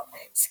y'all.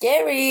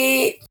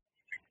 Scary.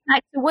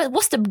 Like,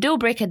 what's the deal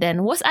breaker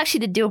then? What's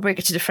actually the deal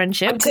breaker to the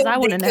friendship? Because I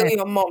want to know.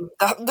 Your mom.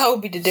 That will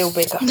be the deal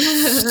breaker.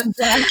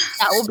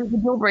 That will be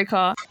the deal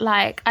breaker.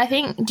 Like, I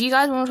think. Do you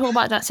guys want to talk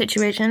about that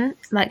situation?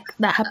 Like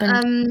that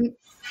happened.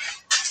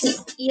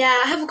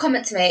 Yeah, I have a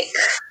comment to make.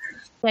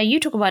 Yeah, you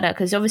talk about that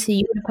because obviously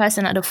you're the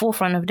person at the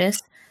forefront of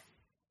this.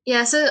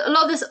 Yeah, so a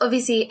lot of this,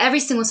 obviously,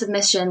 every single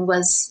submission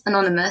was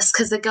anonymous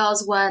because the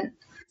girls weren't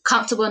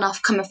comfortable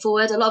enough coming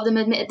forward. A lot of them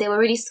admitted they were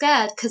really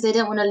scared because they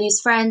didn't want to lose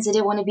friends. They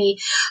didn't want to be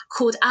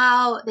called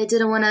out. They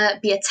didn't want to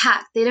be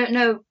attacked. They don't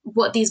know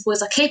what these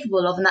boys are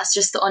capable of, and that's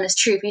just the honest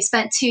truth. We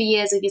spent 2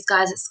 years with these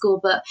guys at school,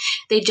 but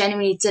they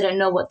genuinely didn't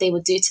know what they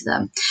would do to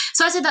them.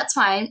 So I said, that's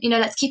fine.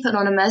 Let's keep it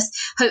anonymous.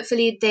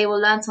 Hopefully they will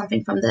learn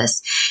something from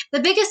this. The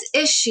biggest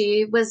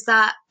issue was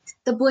that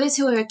the boys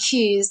who were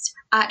accused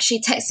actually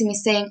texted me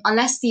saying,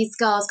 unless these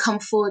girls come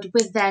forward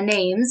with their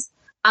names,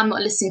 I'm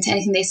not listening to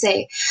anything they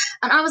say.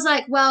 And I was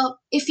like, well,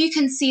 if you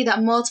can see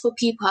that multiple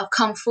people have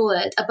come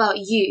forward about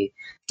you,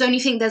 don't you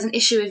think there's an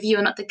issue with you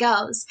and not the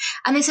girls?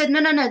 And they said,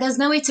 no, there's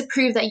no way to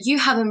prove that you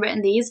haven't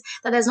written these,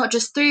 that there's not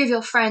just 3 of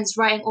your friends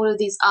writing all of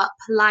these up,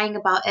 lying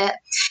about it.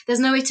 There's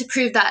no way to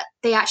prove that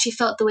they actually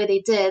felt the way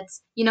they did.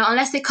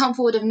 Unless they come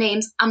forward with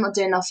names, I'm not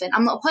doing nothing.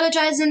 I'm not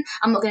apologizing.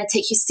 I'm not going to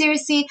take you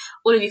seriously.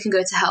 All of you can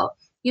go to hell.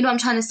 You know what I'm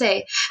trying to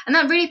say? And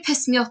that really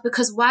pissed me off,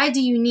 because why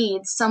do you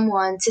need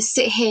someone to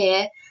sit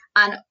here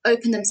and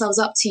open themselves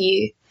up to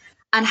you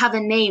and have a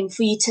name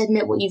for you to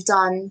admit what you've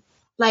done?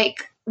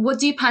 Like, what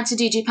do you plan to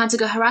do? Do you plan to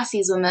go harass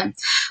these women?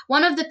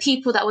 One of the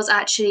people that was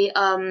actually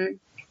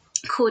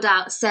called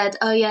out said,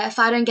 oh yeah, if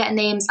I don't get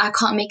names, I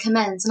can't make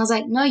amends. And I was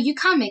like, no, you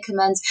can make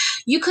amends.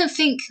 You can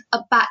think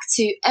back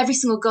to every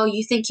single girl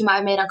you think you might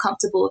have made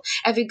uncomfortable,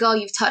 every girl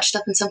you've touched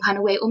up in some kind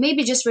of way, or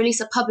maybe just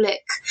release a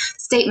public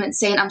statement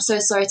saying, I'm so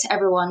sorry to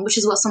everyone, which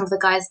is what some of the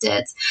guys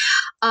did.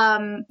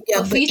 But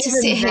for you to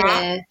sit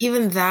here...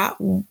 Even that,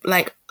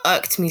 like,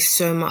 irked me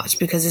so much,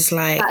 because it's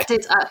like... That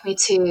did irk me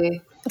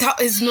too.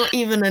 That is not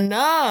even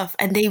enough.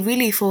 And they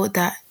really thought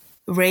that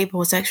rape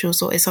or sexual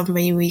assault is something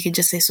where you could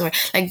just say sorry.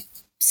 Like,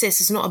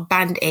 sis, it's not a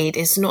band-aid.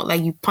 It's not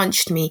like you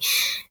punched me.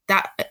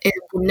 That it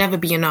will never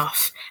be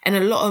enough. And a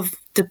lot of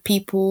the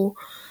people,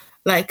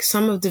 like,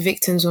 some of the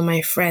victims were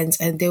my friends,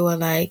 and they were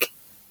like,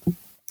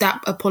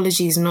 that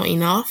apology is not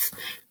enough.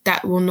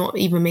 That will not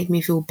even make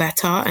me feel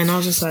better. And I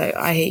was just like,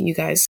 I hate you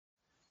guys.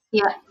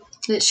 Yeah.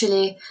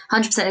 Literally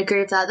 100%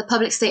 agree with that. The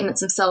public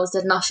statements themselves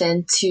did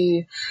nothing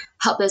to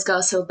help those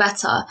girls feel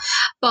better.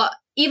 But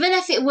even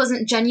if it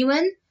wasn't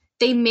genuine,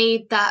 they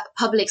made that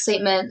public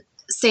statement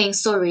saying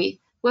sorry.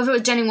 Whether it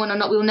was genuine or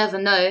not, we'll never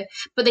know.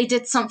 But they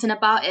did something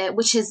about it,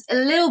 which is a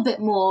little bit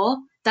more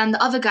than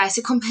the other guys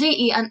who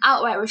completely and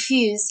outright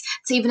refused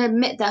to even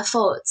admit their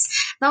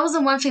faults. That was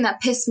the one thing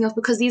that pissed me off,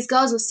 because these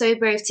girls were so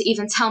brave to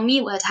even tell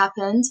me what had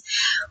happened,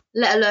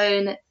 let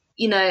alone,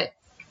 you know,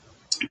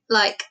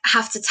 like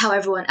have to tell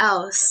everyone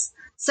else.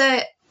 So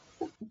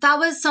that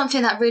was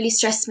something that really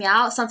stressed me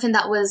out, something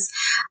that was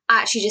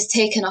actually just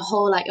taking a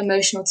whole like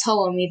emotional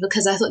toll on me,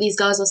 because I thought these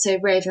girls were so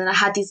brave, and then I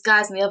had these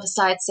guys on the other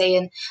side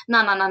saying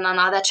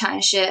no, they're chatting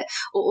shit,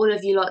 or all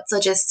of you lots are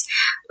just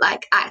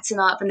like acting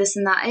up and this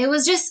and that. And it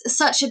was just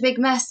such a big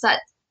mess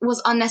that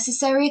was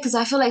unnecessary, because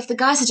I feel like if the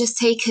guys had just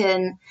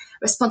taken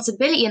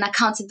responsibility and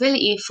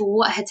accountability for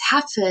what had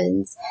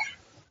happened,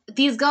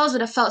 these girls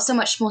would have felt so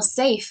much more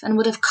safe and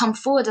would have come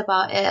forward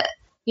about it.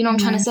 You know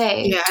what I'm trying to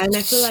say? Yeah, and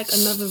I feel like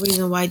another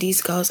reason why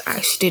these girls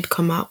actually did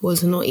come out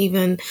was not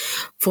even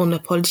for an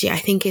apology. I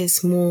think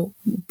it's more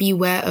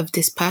beware of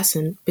this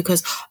person,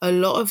 because a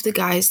lot of the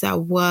guys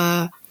that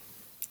were,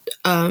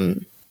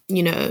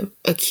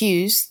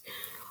 accused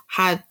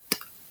had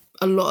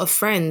a lot of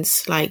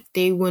friends. Like,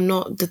 they were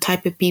not the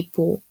type of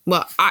people.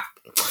 Well,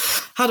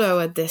 how do I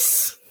word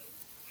this?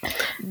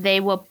 They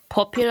were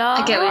popular.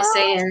 I get what you're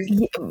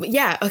saying.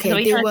 Yeah,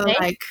 okay. They were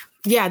like,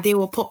 yeah, they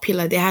were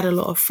popular. They had a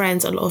lot of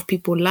friends. A lot of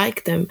people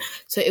liked them.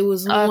 So it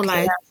was more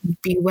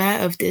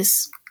beware of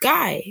this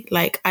guy.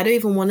 Like, I don't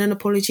even want an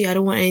apology. I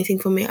don't want anything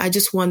from it. I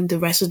just want the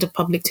rest of the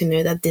public to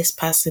know that this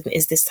person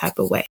is this type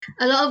of way.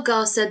 A lot of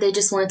girls said they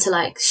just wanted to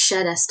like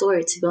share their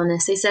story, to be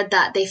honest. They said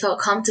that they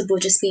felt comfortable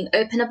just being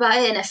open about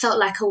it, and it felt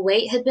like a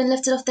weight had been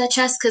lifted off their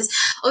chest, because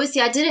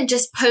obviously I didn't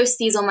just post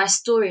these on my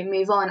story and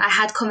move on. I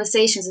had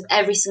conversations with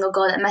every single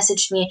girl that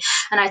messaged me,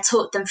 and I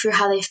talked them through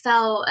how they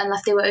felt and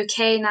if they were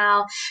okay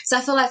now. So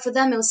I feel like for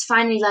them it was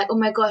finally like, oh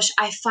my gosh,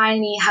 I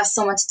finally have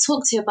someone to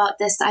talk to about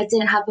this that I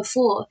didn't have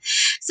before.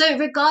 So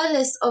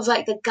regardless of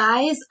like the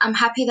guys, I'm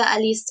happy that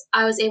at least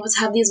I was able to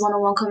have these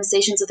one-on-one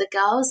conversations with the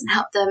girls and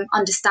help them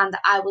understand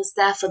that I was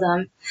there for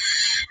them,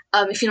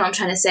 if you know what I'm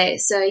trying to say.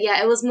 So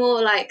yeah, it was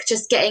more like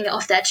just getting it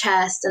off their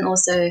chest, and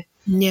also,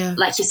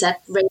 like you said,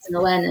 raising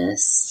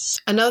awareness.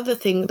 Another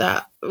thing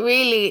that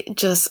really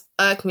just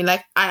irked me,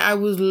 like I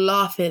was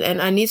laughing,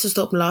 and I need to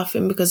stop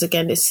laughing because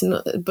again, it's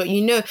not. But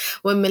you know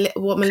when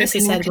what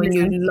Melissa said, when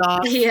you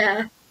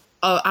laugh,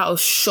 out of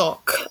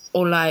shock,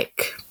 or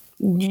like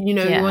you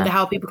wonder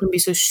how people can be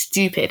so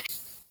stupid.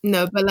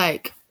 No, but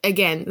like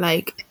again,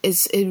 like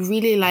it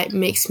really like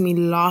makes me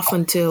laugh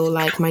until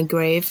like my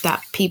grave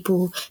that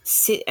people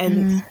sit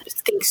and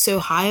think so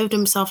high of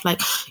themselves.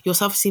 Like your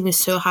self-esteem is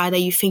so high that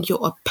you think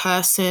you're a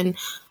person,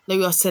 like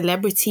you're a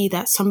celebrity,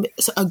 that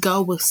a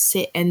girl will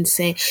sit and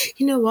say,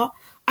 you know what,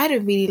 I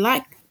don't really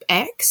like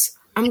X.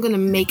 I'm going to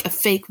make a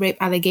fake rape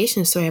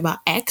allegation story about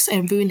X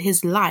and ruin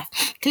his life.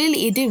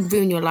 Clearly, it didn't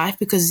ruin your life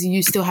because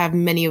you still have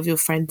many of your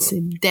friends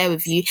there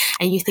with you,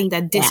 and you think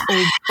that this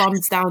all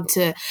comes down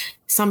to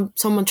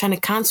someone trying to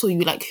cancel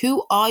you. Like,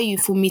 who are you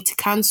for me to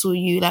cancel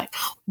you? Like,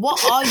 what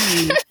are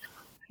you?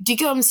 Do you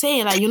get what I'm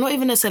saying? Like, you're not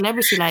even a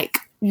celebrity. Like,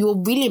 you're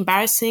really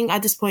embarrassing.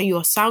 At this point, you're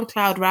a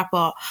SoundCloud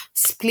rapper.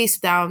 Please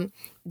sit down.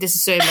 This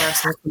is so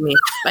embarrassing for me.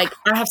 Like,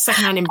 I have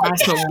secondhand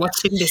embarrassment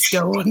watching this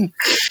go on.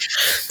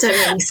 Don't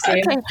really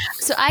scream. Okay,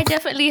 so I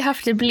definitely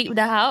have to bleep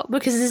that out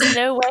because there's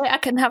no way I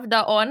can have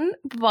that on.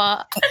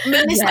 But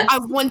listen, I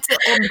want it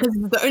on because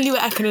the only way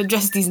I can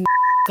address these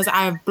because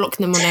I have blocked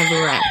them on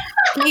everywhere.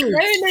 Please. No.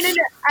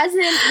 As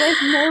in,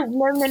 there's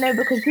no,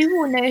 because people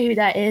will know who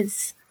that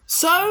is.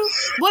 So,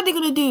 what are they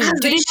gonna do? Do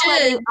they know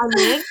where I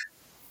live?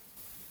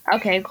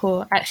 Okay,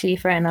 cool. Actually,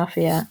 fair enough,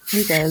 yeah.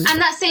 Who goes? And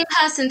that same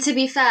person, to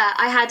be fair,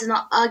 I had an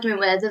argument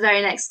with the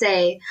very next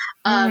day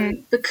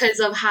because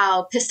of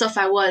how pissed off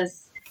I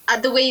was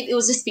at the way it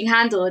was just being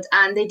handled,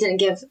 and they didn't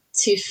give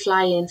two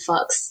flying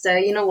fucks. So,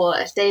 you know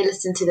what? If they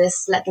listen to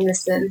this, let them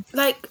listen.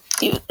 Like,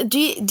 do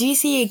you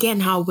see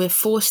again how we're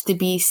forced to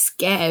be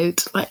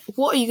scared? Like,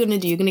 what are you going to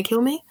do? You're going to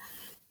kill me?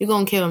 You're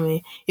going to kill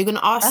me. You're going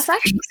to ask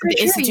the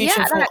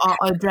institution for our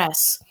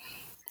address,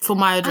 for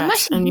my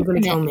address, and you're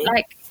going to kill me.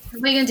 Like,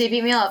 what are you going to do?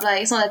 Beat me up?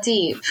 Like, it's not that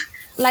deep.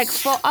 Like,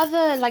 for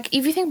other, like,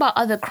 if you think about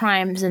other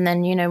crimes, and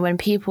then, you know, when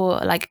people,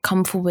 like,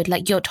 come forward,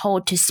 like, you're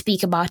told to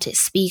speak about it,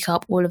 speak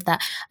up, all of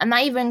that. And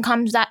that even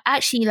comes that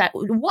actually, like,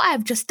 what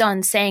I've just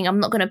done saying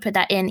I'm not going to put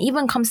that in,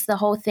 even comes to the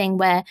whole thing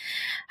where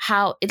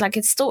how,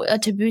 it's still a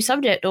taboo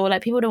subject, or,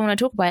 like, people don't want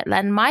to talk about it.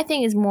 And my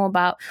thing is more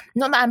about,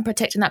 not that I'm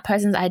protecting that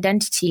person's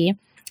identity,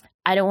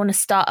 I don't want to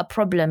start a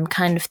problem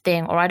kind of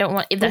thing, or I don't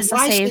want, if that's to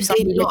say if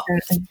somebody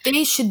listens.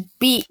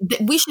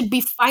 We should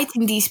be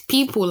fighting these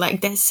people.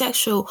 Like, they're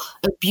sexual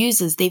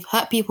abusers. They've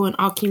hurt people in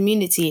our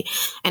community,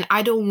 and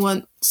I don't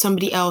want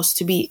somebody else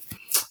to be,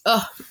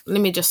 let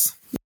me just.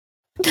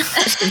 I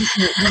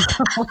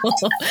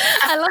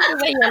love the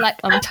way you're like,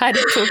 I'm tired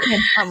of talking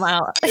and come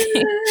out.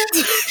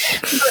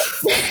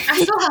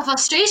 I feel her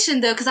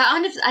frustration though, because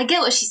I get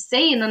what she's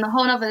saying on a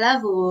whole other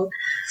level.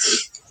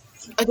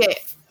 Okay,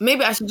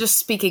 maybe I should just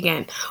speak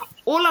again.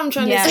 All I'm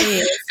trying to say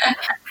is,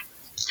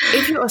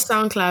 if you're a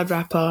SoundCloud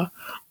rapper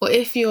or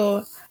if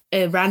you're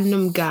a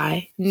random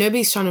guy,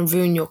 nobody's trying to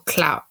ruin your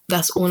clout.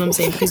 That's all I'm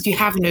saying, because you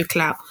have no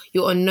clout.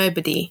 You're a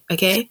nobody,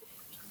 okay?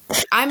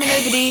 I'm a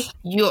nobody,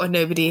 you're a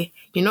nobody.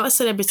 You're not a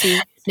celebrity.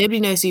 Nobody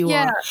knows who you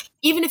are.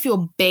 Even if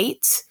you're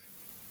bait,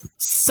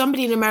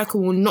 somebody in America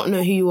will not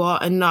know who you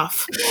are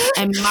enough.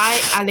 And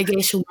my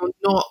allegation will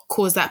not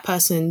cause that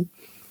person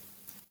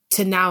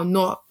to now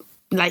not,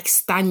 like,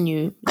 stan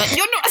you. Like,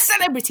 you're not a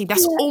celebrity.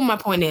 That's all my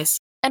point is.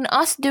 And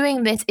us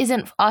doing this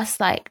isn't us,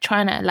 like,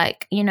 trying to,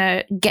 like, you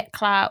know, get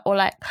clout or,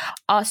 like,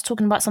 us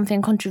talking about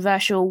something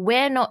controversial.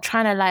 We're not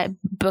trying to, like,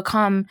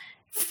 become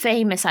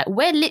famous. Like,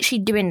 we're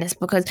literally doing this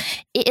because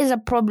it is a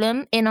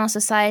problem in our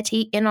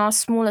society, in our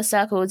smaller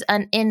circles,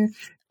 and in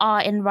our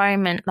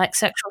environment, like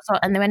sexual assault,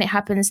 and then when it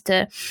happens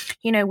to,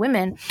 you know,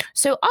 women.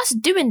 So us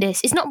doing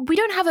this, it's not, we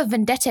don't have a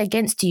vendetta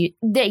against you.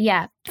 Thank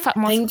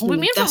you.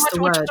 We talked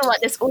about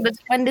this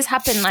when this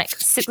happened like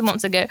 6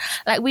 months ago.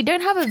 Like, we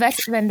don't have a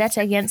vendetta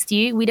against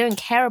you. We don't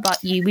care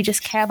about you. We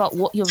just care about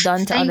what you've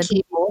done to other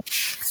people.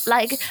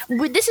 Like,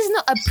 this is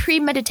not a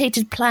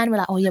premeditated plan. We're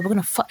like, oh yeah, we're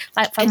gonna fuck.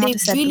 Like, and they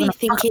really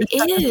think it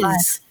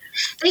is.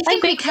 They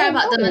think we care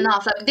about them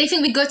enough. Like, they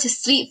think we go to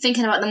sleep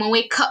thinking about them and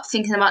wake up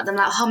thinking about them.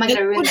 Like, how am I going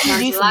to ruin this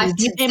man's life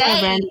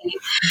today?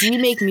 Do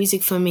you make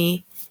music for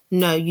me?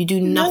 No, you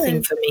do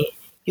nothing for me.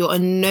 You're a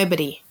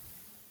nobody.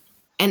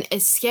 And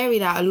it's scary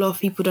that a lot of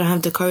people don't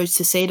have the courage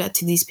to say that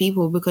to these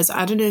people, because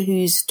I don't know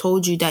who's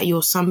told you that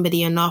you're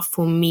somebody enough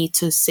for me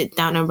to sit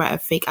down and write a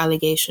fake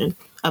allegation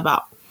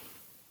about.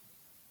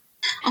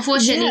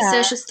 Unfortunately,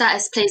 social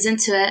status plays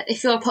into it.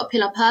 If you're a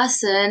popular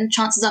person,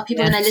 chances are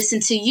people are going to listen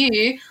to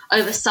you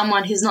over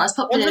someone who's not as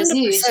popular as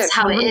you. It's just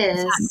how it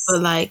is.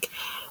 But, like,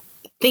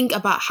 think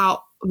about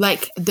how,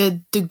 like,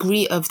 the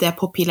degree of their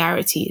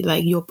popularity.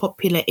 Like, you're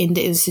popular in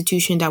the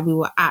institution that we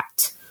were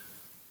at.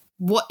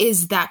 What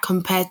is that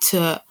compared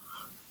to?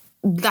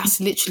 That's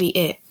literally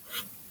it.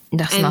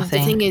 That's and nothing.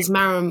 The thing is,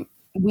 Mariam,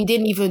 we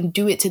didn't even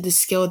do it to the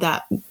scale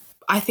that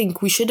I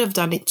think we should have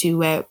done it to,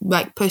 where,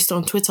 like, post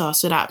on Twitter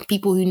so that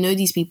people who know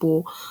these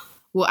people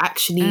will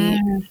actually,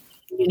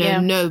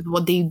 know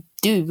what they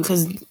do,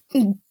 because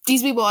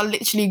these people are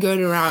literally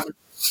going around.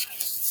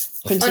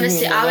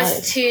 Honestly, I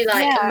was too,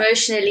 like,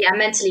 emotionally and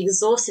mentally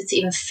exhausted to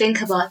even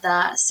think about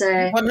that. So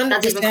 100%.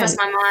 That didn't even cross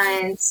my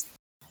mind.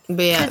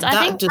 But yeah,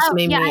 that just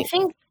made me... I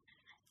think...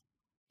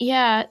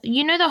 Yeah,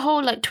 you know the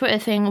whole, like, Twitter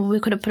thing, we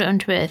could have put it on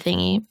Twitter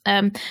thingy.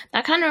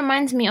 That kind of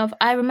reminds me of,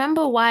 I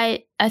remember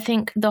why I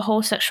think the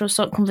whole sexual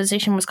assault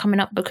conversation was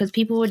coming up, because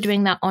people were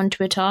doing that on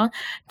Twitter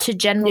to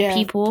general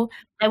people.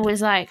 There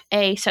was, like,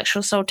 a sexual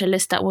assault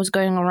list that was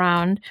going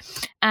around.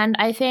 And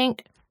I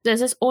think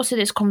there's also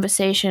this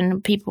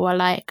conversation, people are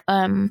like,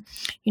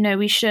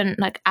 we shouldn't,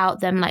 like, out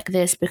them like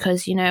this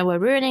because, we're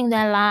ruining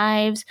their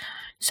lives,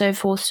 so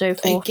forth.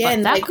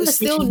 Again, like,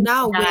 still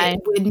now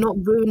we're not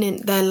ruining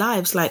their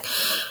lives. Like,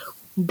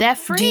 they're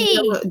free.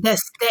 They're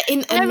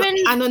in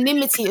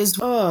anonymity as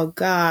well. Oh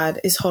God,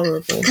 it's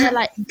horrible. They're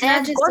like,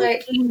 they've gone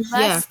to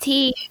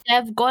university,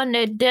 they've gone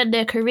to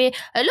their career.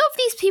 A lot of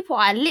these people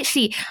are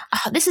literally,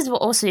 this is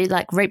what also,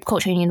 like, rape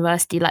culture in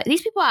university. Like,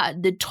 these people are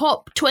the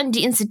top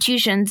 20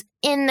 institutions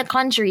in the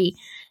country.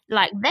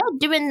 Like, they're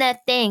doing their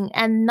thing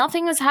and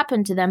nothing has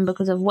happened to them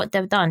because of what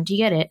they've done. Do you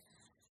get it?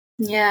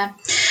 Yeah.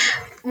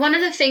 One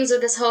of the things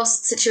with this whole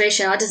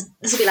situation,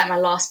 this will be like my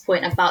last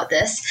point about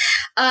this,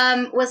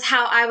 was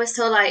how I was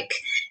told, like,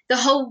 the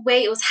whole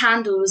way it was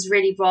handled was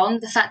really wrong.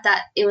 The fact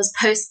that it was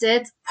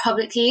posted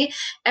publicly,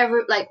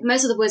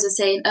 most of the boys were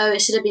saying, oh,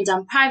 it should have been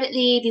done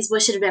privately. These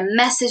boys should have been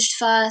messaged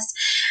first.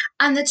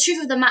 And the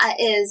truth of the matter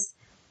is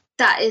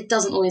that it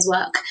doesn't always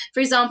work.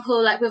 For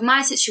example, like with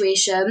my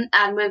situation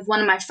and with one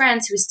of my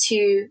friends who was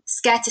too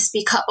scared to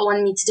speak up but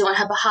wanted me to do it on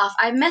her behalf,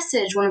 I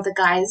messaged one of the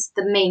guys,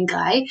 the main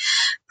guy,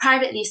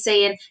 privately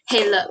saying,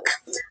 hey, look,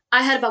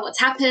 I heard about what's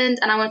happened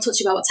and I want to talk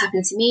to you about what's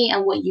happened to me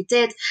and what you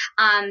did,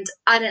 and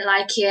I didn't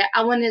like it.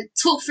 I want to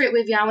talk through it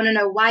with you. I want to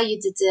know why you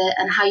did it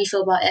and how you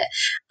feel about it.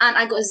 And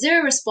I got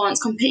zero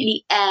response,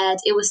 completely aired.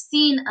 It was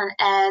seen and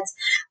aired.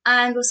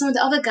 And with some of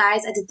the other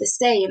guys, I did the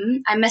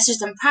same. I messaged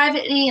them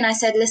privately and I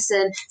said,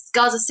 listen,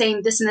 girls are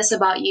saying this and this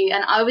about you,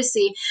 and I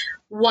obviously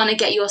want to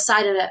get your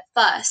side of it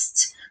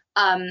first.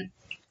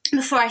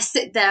 Before I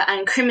sit there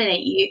and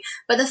incriminate you.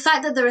 But the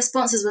fact that the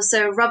responses were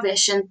so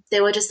rubbish and they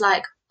were just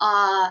like,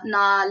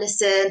 nah,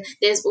 listen,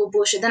 there's all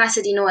bullshit. Then I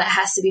said, you know what, it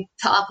has to be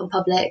put up in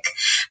public.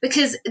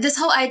 Because this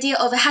whole idea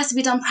of it has to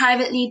be done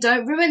privately,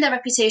 don't ruin their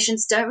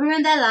reputations, don't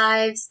ruin their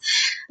lives.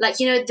 Like,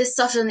 this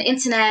stuff on the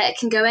internet, it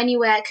can go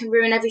anywhere, it can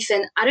ruin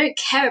everything. I don't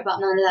care about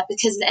none of that,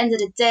 because at the end of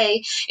the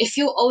day, if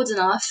you're old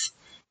enough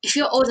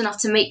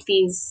to make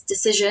these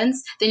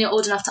decisions, then you're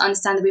old enough to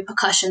understand the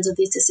repercussions of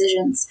these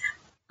decisions.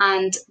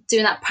 And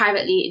doing that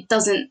privately, it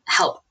doesn't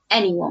help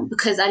anyone,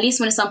 because at least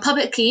when it's done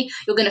publicly,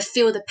 you're going to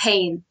feel the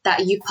pain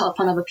that you put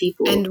upon other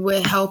people. And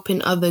we're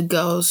helping other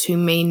girls who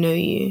may know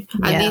you.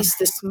 At least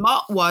the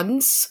smart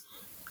ones,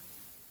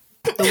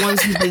 the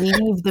ones who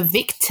believe the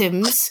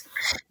victims,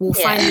 will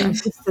find them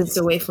distance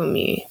away from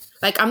you.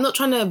 Like, I'm not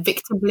trying to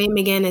victim blame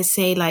again and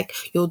say, like,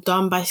 you're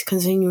done by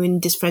continuing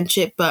this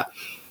friendship, but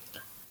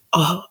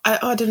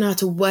I don't know how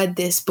to word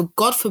this, but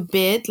God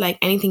forbid, like,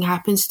 anything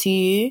happens to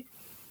you,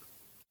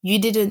 you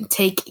didn't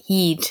take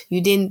heed.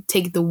 You didn't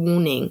take the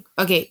warning.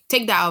 Okay,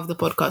 take that out of the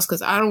podcast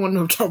because I don't want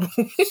no trouble.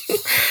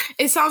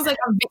 It sounds like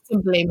I'm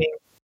victim blaming.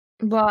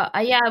 But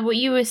what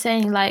you were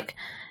saying, like,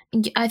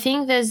 I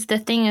think there's the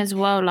thing as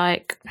well,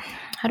 like,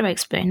 how do I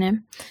explain it?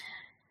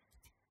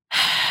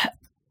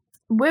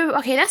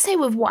 Let's say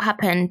with what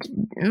happened,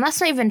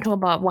 let's not even talk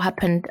about what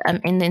happened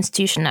in the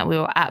institution that we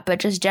were at, but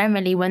just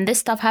generally when this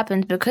stuff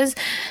happens, because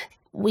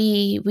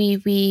we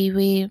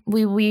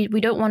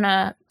don't want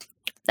to,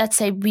 let's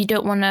say we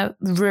don't want to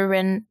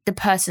ruin the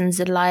person's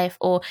life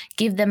or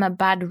give them a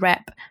bad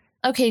rep.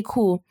 Okay,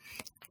 cool.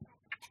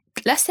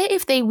 Let's say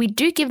if we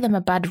do give them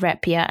a bad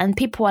rep, and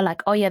people are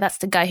like, oh yeah, that's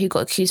the guy who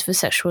got accused for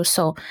sexual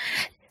assault.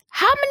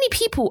 How many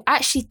people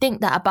actually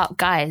think that about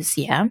guys,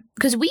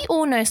 Because we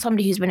all know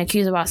somebody who's been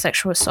accused about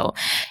sexual assault.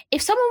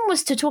 If someone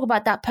was to talk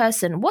about that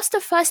person, what's the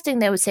first thing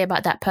they would say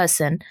about that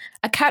person?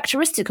 A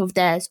characteristic of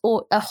theirs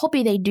or a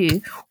hobby they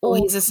do? Or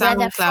he's a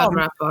SoundCloud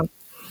rapper.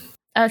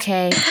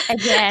 Okay,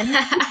 again,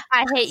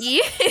 I hate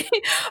you.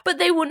 But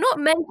they will not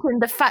mention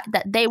the fact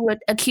that they were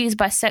accused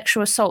by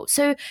sexual assault.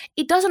 So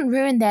it doesn't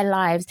ruin their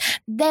lives.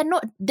 They're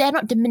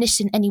not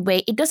diminished in any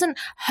way. It doesn't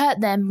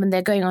hurt them when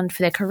they're going on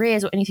for their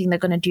careers or anything they're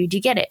going to do. Do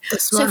you get it?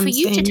 So for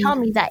you to tell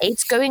me that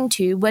it's going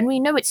to, when we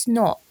know it's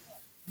not,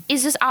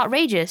 is this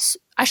outrageous?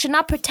 I should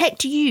not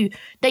protect you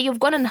that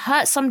you've gone and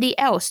hurt somebody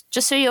else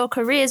just so your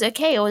career is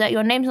okay or that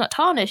your name's not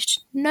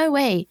tarnished. No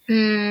way.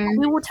 We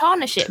will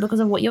tarnish it because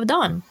of what you've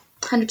done.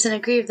 100%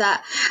 agree with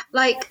that.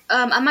 Like,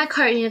 at my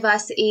current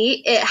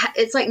university,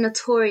 it's like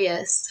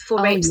notorious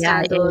for rape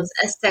scandals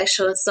and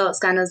sexual assault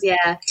scandals.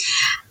 Should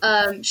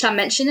I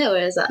mention it, or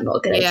is that not a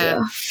good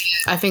idea?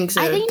 I think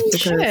so. I think you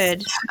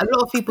should. A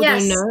lot of people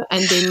don't know,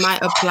 and they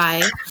might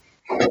apply.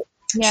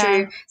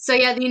 True. So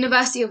the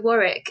University of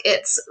Warwick,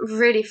 it's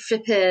really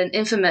flipping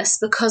infamous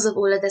because of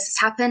all of this has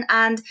happened.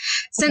 And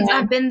since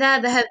I've been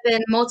there have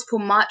been multiple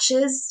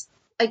marches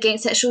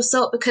against sexual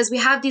assault, because we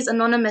have these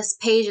anonymous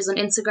pages on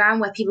Instagram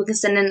where people can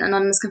send in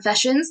anonymous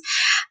confessions,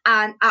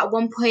 and at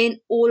one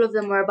point all of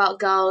them were about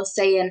girls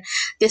saying,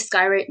 this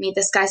guy raped me,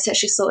 this guy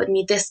sexually assaulted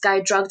me, this guy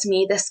drugged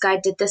me, this guy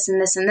did this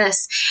and this and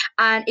this.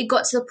 And it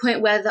got to the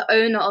point where the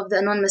owner of the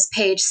anonymous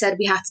page said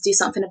we have to do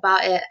something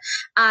about it,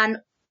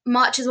 and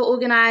marches were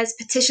organized,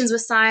 petitions were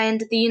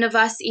signed. The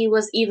university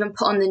was even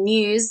put on the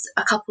news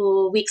a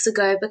couple of weeks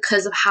ago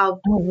because of how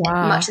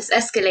much this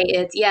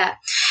escalated.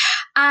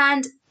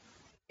 And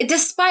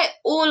despite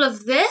all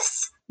of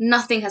this,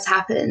 nothing has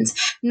happened.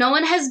 No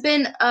one has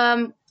been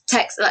no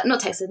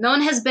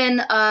one has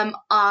been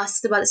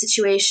asked about the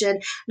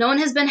situation. No one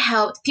has been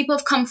helped. People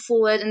have come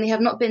forward and they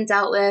have not been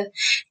dealt with.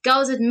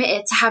 Girls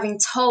admitted to having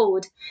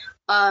told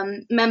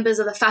members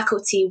of the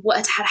faculty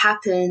what had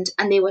happened,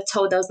 and they were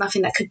told there was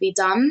nothing that could be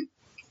done.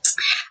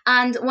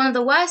 And one of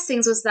the worst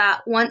things was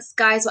that once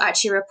guys were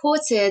actually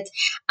reported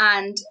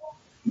and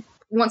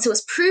once it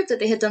was proved that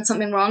they had done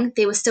something wrong,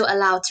 they were still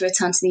allowed to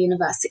return to the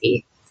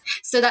university.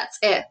 So that's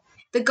it.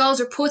 The girls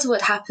reported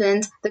what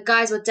happened, the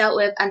guys were dealt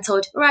with and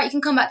told, right, you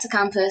can come back to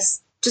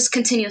campus, just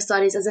continue your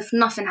studies as if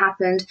nothing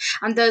happened.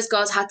 And those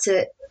girls had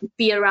to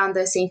be around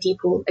those same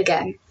people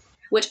again,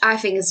 which I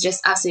think is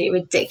just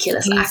absolutely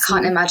ridiculous. I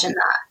can't imagine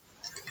that.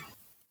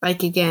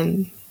 Like,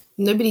 again,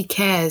 nobody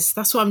cares.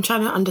 That's what I'm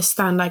trying to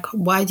understand. Like,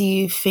 why do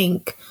you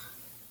think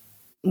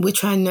we're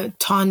trying to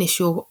tarnish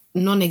your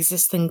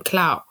non-existent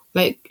clout?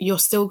 Like, you're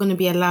still going to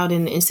be allowed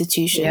in the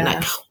institution.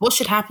 Like, what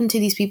should happen to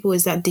these people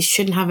is that they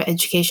shouldn't have an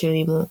education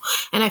anymore.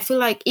 And I feel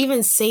like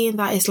even saying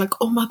that is like,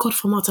 oh my God,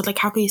 Famata, like,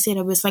 how can you say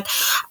that? But it's like,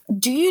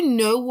 do you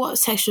know what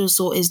sexual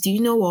assault is? Do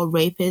you know what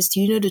rape is?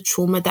 Do you know the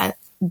trauma that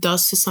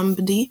does to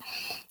somebody?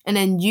 And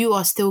then you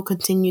are still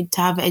continued to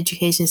have an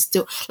education,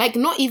 still, like,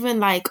 not even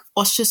like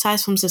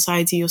ostracized from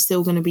society. You're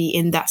still going to be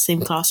in that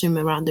same classroom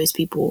around those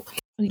people.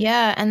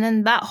 Yeah, and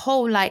then that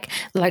whole like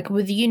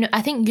with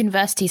I think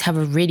universities have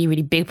a really,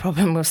 really big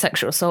problem with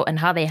sexual assault and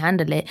how they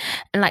handle it.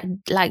 And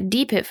like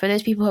deep it for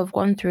those people who have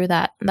gone through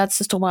that. That's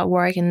just about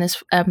work in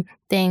this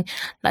thing.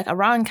 Like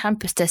around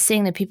campus, they're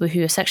seeing the people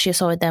who sexually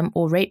assaulted them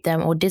or raped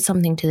them or did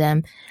something to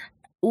them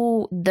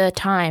all the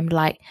time.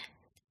 Like,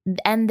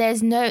 and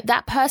there's nothing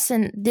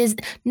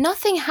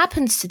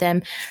happens to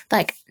them,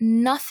 like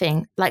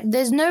nothing, like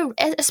there's no,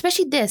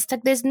 especially this,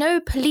 like there's no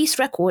police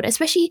record,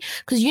 especially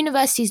because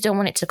universities don't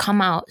want it to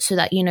come out so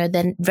that,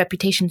 then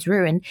reputation's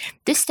ruined.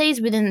 This stays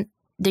within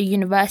the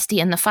university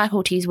and the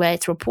faculties where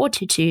it's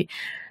reported to.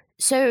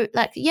 So,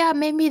 like, yeah,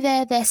 maybe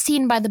they're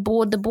seen by the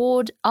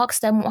board asks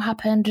them what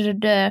happened,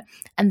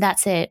 and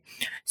that's it.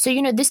 So,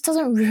 this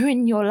doesn't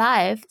ruin your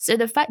life. So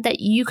the fact that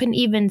you can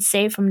even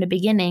say from the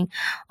beginning,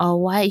 oh,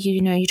 why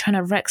you're trying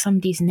to wreck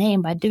somebody's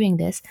name by doing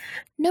this?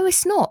 No,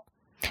 it's not.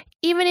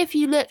 Even if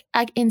you look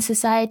like in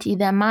society,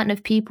 the amount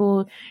of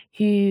people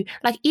who,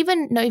 like,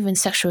 even not even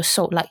sexual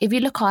assault, like if you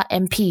look at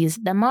MPs,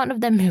 the amount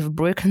of them who've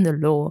broken the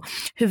law,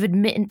 who've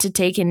admitted to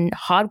taking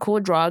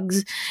hardcore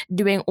drugs,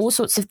 doing all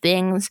sorts of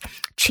things,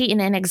 cheating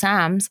in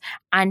exams,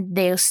 and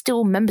they are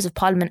still members of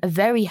parliament, a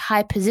very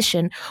high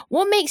position.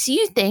 What makes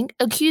you think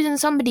accusing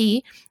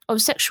somebody of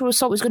sexual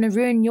assault is going to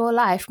ruin your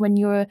life when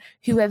you're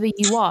whoever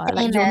you are?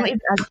 Like, you're not even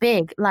as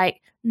big.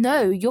 Like,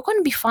 no, you're going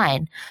to be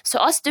fine. So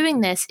us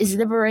doing this is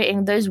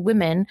liberating those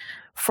women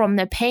from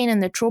the pain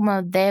and the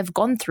trauma they've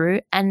gone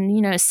through,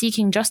 and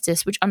seeking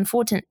justice, which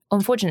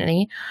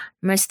unfortunately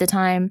most of the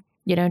time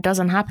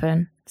doesn't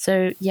happen.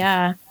 So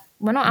yeah,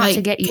 we're not out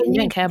to get you. We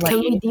don't care about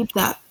you. Can we deep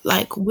that?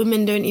 Like,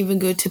 women don't even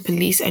go to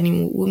police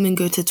anymore. Women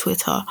go to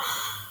Twitter.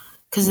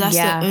 Because that's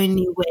the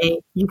only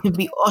way you can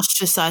be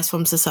ostracized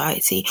from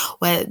society,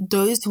 where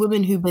those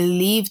women who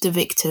believe the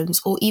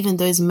victims, or even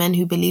those men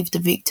who believe the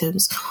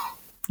victims,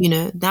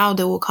 now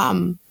they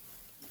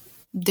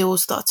will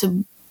start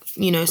to,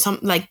 some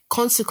like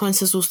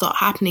consequences will start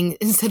happening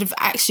instead of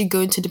actually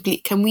going to the police.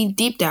 Can we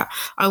deep that?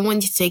 I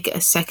want you to take a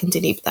second to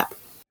deep that.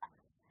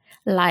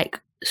 Like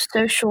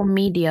social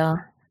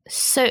media.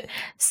 So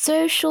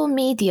social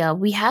media,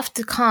 we have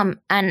to come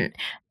and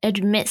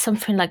admit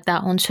something like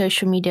that on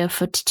social media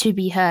for to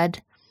be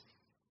heard.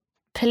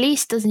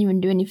 Police doesn't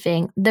even do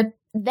anything.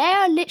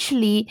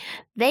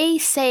 They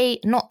say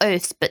not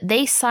oaths, but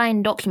they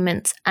sign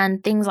documents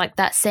and things like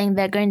that saying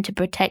they're going to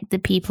protect the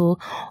people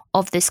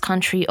of this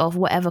country, of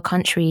whatever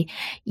country.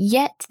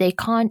 Yet they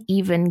can't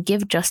even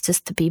give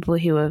justice to people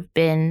who have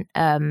been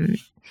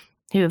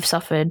who have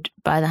suffered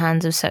by the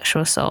hands of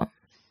sexual assault.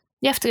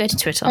 You have to go to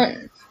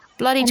Twitter.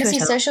 Bloody honestly,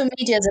 Twitter. Social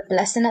media is a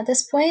blessing at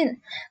this point.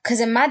 Because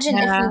imagine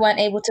if we weren't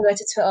able to go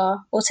to Twitter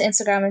or to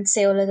Instagram and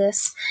say all of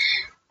this.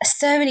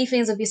 So many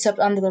things would be swept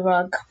under the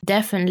rug.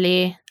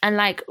 Definitely. And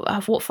like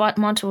what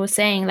Marta was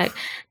saying, like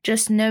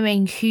just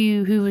knowing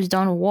who has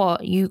done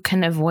what, you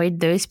can avoid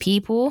those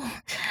people.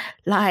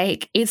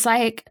 Like it's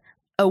like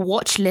a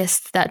watch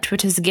list that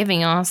Twitter's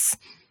giving us,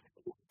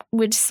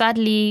 which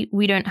sadly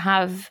we don't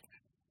have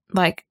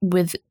like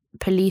with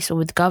police or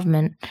with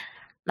government.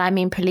 I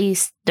mean,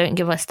 police don't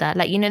give us that.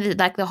 Like,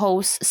 like the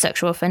whole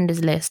sexual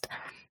offenders list.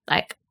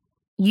 Like,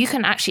 you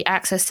can actually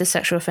access the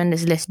sexual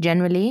offenders list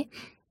generally,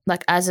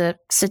 like as a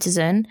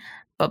citizen.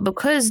 But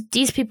because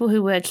these people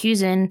who were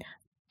accusing,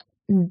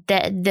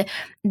 they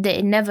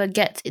never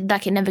get,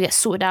 like it never gets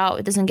sorted out.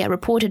 It doesn't get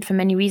reported for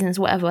many reasons,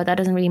 whatever. That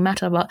doesn't really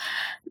matter. But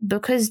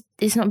because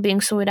it's not being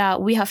sorted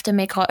out, we have to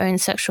make our own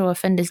sexual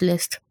offenders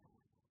list.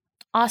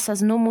 Us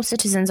as normal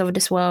citizens of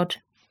this world.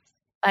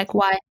 Like,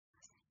 why?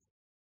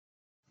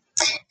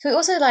 So we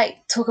also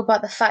talk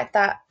about the fact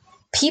that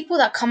people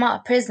that come out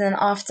of prison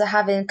after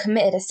having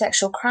committed a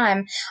sexual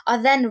crime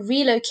are then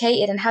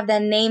relocated and have their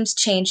names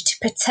changed to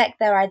protect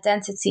their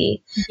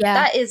identity. Yeah.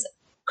 That is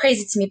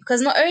crazy to me,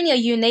 because not only are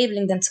you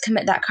enabling them to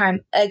commit that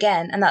crime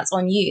again, and that's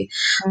on you,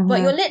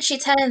 but you're literally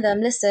telling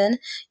them, listen,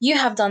 you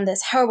have done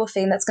this horrible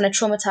thing that's going to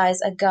traumatize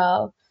a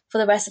girl for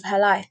the rest of her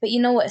life. But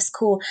you know what? It's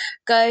cool.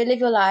 Go live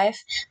your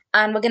life.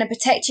 And we're going to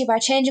protect you by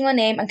changing your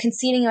name and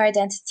concealing your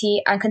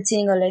identity and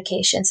concealing your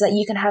location so that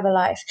you can have a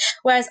life.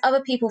 Whereas other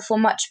people for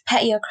much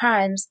pettier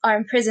crimes are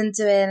in prison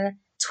doing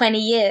 20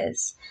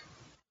 years.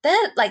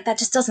 That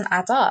just doesn't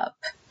add up.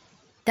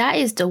 That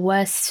is the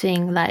worst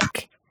thing.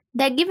 Like,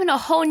 they're given a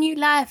whole new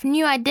life,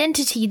 new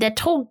identity. They're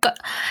told,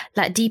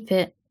 deep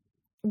it.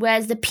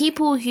 Whereas the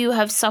people who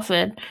have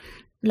suffered,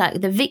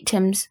 like the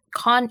victims,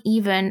 can't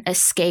even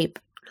escape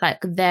like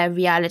their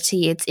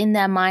reality. It's in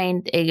their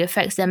mind, it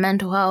affects their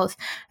mental health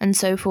and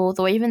so forth,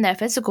 or even their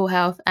physical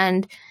health,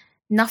 and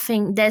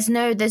nothing, there's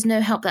no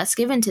help that's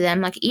given to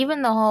them. Like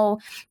even the whole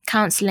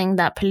counselling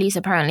that police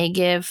apparently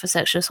give for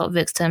sexual assault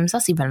victims,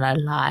 that's even a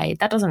lie.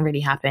 That doesn't really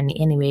happen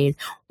anyways.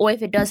 Or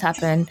if it does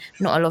happen,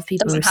 not a lot of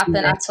people doesn't happen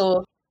at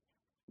all.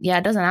 Yeah,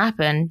 it doesn't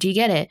happen. Do you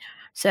get it?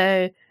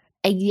 So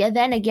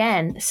then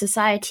again,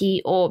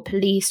 society or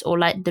police or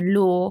like the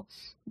law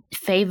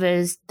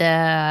favors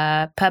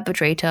the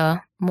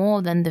perpetrator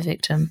more than the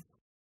victim.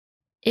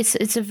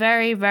 It's a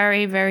very,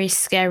 very, very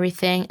scary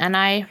thing. And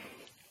I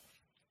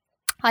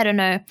don't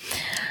know.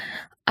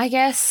 I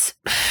guess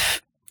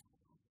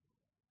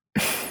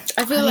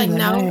I feel like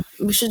now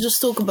we should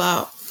just talk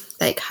about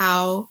like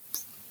how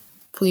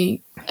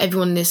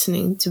everyone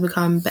listening to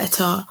become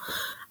better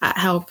at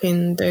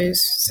helping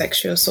those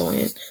sexual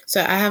assault.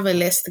 So I have a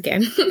list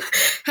again.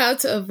 How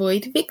to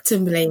avoid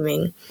victim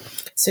blaming.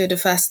 So the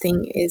first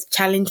thing is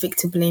challenge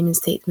victim blaming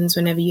statements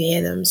whenever you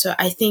hear them. So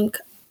I think,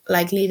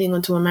 like leading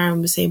on to what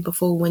Mariam was saying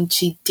before, when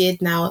she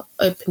did now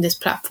open this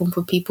platform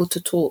for people to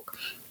talk,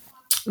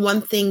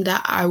 one thing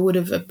that I would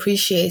have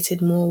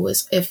appreciated more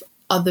was if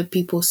other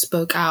people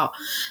spoke out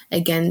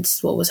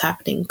against what was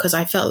happening, because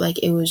I felt like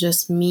it was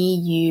just me,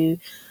 you,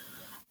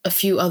 a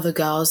few other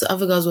girls. The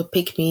other girls were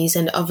pick-me's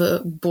and the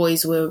other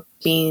boys were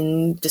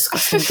being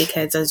disgusting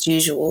dickheads as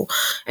usual.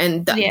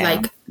 And that,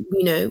 like,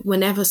 you know,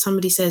 whenever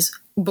somebody says,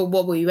 but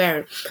what were you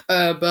wearing?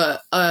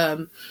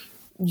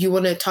 You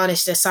want to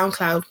tarnish their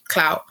SoundCloud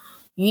clout,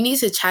 you need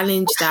to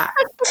challenge that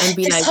and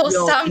be like, yo,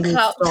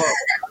 SoundCloud.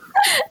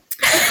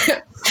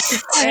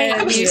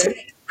 Stop.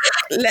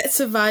 Let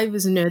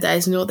survivors know that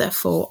it's not their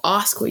fault.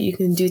 Ask what you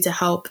can do to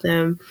help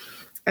them,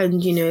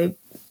 and you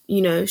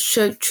know,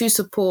 show true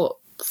support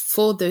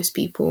for those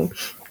people.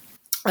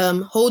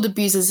 Hold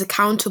abusers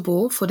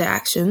accountable for their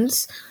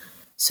actions.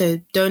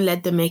 So don't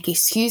let them make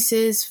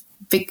excuses,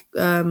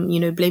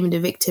 blaming the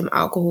victim,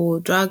 alcohol,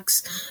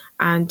 drugs.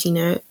 And, you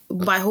know,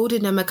 by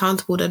holding them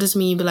accountable, that doesn't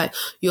mean you be like,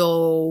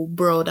 yo,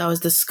 bro, that was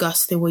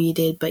disgusting what you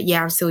did, but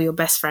yeah, I'm still your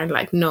best friend.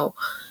 Like, no,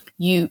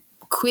 you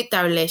quit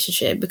that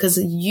relationship, because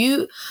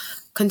you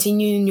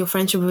continuing your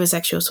friendship with a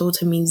sexual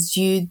assaulter means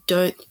you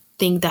don't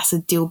think that's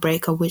a deal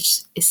breaker,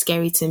 which is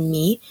scary to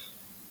me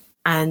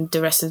and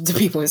the rest of the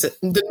people,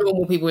 the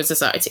normal people in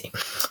society.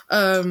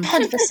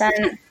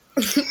 100%.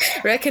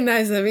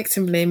 Recognize that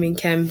victim blaming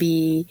can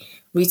be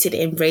rooted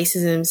in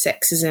racism,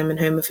 sexism, and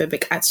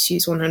homophobic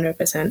attitudes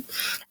 100%.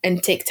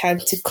 And take time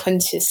to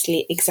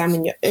consciously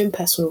examine your own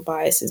personal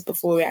biases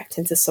before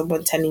reacting to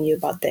someone telling you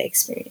about their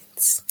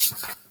experience.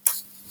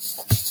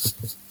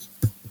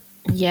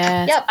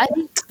 Yeah. Yep.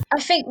 I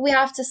think we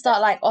have to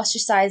start like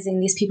ostracizing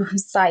these people from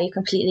society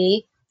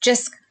completely.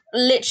 Just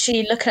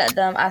literally looking at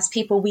them as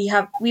people we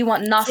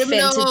want nothing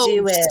to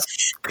do with.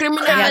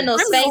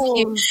 Criminals, thank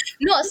you.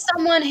 Not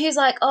someone who's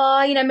like,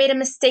 oh, you know, made a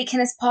mistake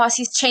in his past,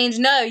 he's changed.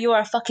 No, you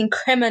are a fucking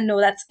criminal.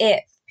 That's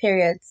it.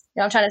 Period.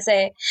 You know what I'm trying to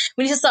say?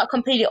 We need to start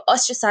completely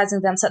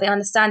ostracizing them so they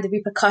understand the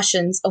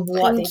repercussions of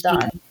what they've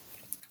done.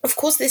 Of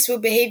course, this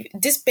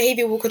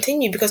behavior will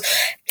continue, because,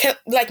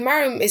 like,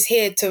 Mariam is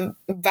here to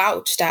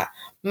vouch that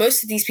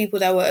most of these people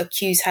that were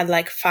accused had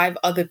like five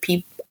other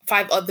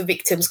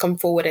victims come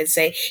forward and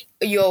say,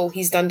 yo,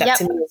 he's done that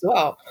to me as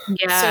well.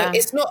 Yeah. So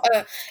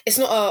it's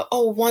not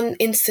a one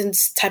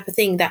instance type of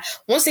thing, that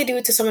once they do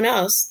it to someone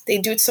else, they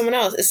do it to someone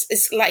else.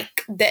 It's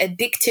like they're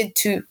addicted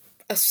to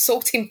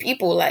assaulting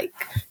people. Like,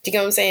 do you get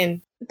what I'm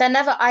saying? They're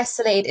never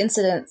isolated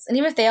incidents. And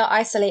even if they are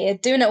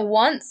isolated, doing it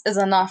once is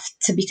enough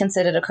to be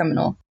considered a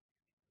criminal.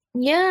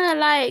 Yeah,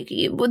 like,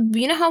 you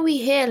know how we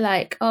hear,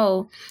 like,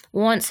 oh,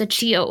 once a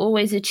cheater,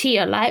 always a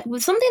cheater. Like,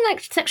 with something like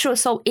sexual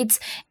assault,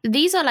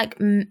 these are like,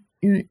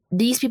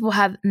 these people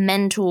have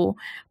mental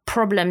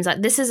problems.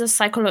 Like, this is a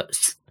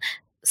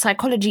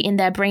psychology in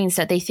their brains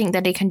that they think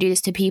that they can do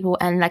this to people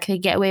and, like, they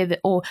get away with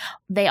it, or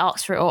they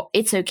ask for it, or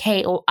it's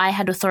okay, or I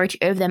had authority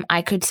over them,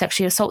 I could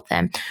sexually assault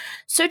them.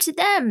 So to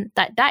them,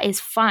 that is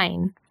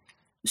fine.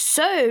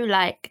 So,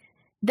 like,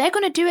 they're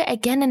going to do it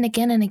again and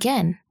again and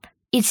again.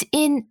 It's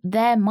in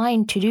their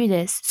mind to do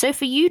this. So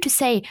for you to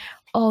say,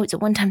 oh, it's a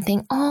one-time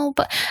thing,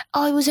 it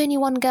was only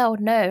one girl.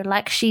 No,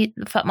 like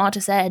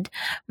Fatmata said,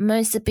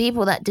 most of the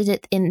people that did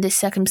it in this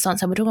circumstance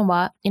that we're talking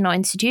about in our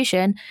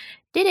institution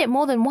did it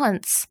more than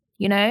once,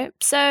 you know?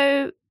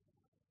 So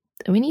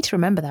we need to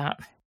remember that.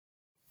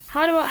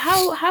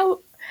 How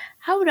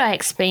would I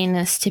explain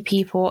this to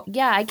people?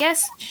 Yeah, I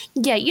guess,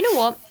 you know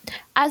what?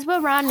 As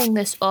we're rounding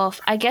this off,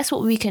 I guess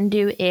what we can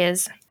do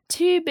is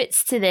 2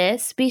 bits to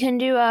this. We can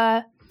do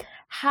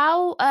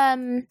how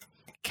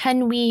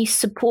can we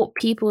support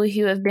people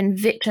who have been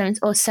victims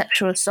of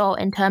sexual assault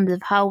in terms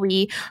of how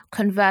we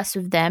converse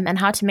with them and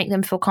how to make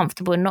them feel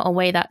comfortable in not a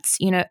way that's,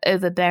 you know,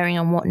 overbearing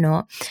and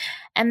whatnot.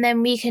 And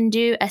then we can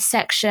do a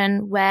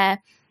section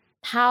where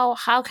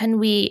how can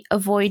we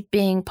avoid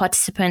being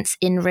participants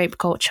in rape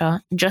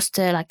culture, just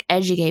to like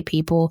educate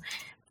people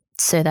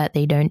so that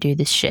they don't do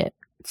this shit.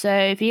 So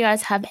if you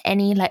guys have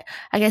any, like,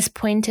 I guess,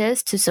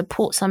 pointers to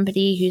support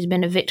somebody who's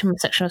been a victim of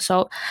sexual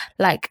assault,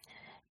 like,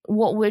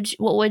 how would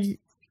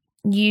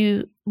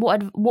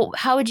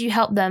you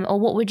help them, or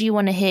what would you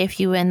want to hear if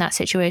you were in that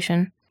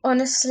situation?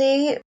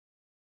 Honestly,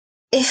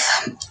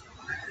 if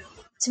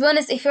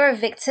you're a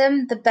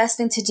victim, the best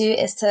thing to do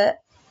is to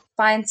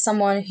find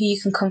someone who you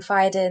can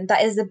confide in.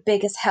 That is the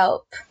biggest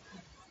help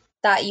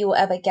that you will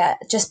ever get,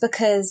 just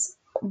because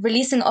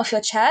releasing it off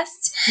your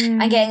chest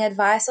and getting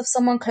advice of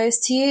someone close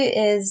to you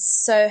is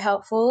so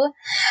helpful.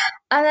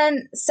 And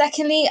then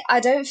secondly, I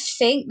don't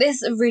think,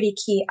 this is really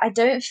key, I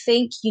don't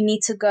think you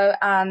need to go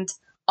and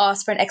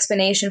ask for an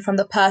explanation from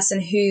the person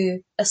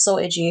who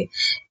assaulted you.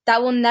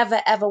 That will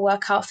never ever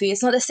work out for you.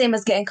 It's not the same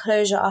as getting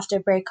closure after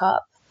a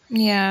breakup.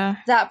 Yeah.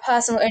 That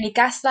person will only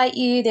gaslight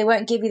you. They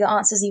won't give you the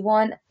answers you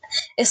want.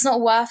 It's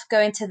not worth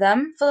going to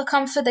them for the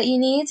comfort that you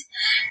need.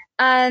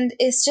 And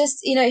it's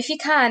just, you know, if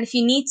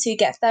you need to,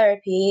 get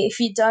therapy.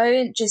 If you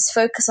don't, just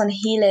focus on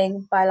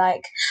healing by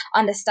like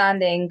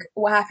understanding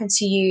what happened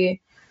to you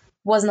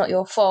was not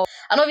your fault.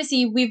 And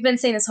obviously we've been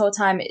saying this whole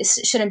time, it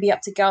shouldn't be up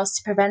to girls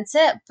to prevent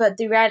it, but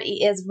the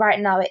reality is right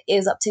now it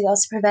is up to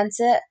girls to prevent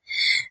it.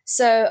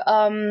 So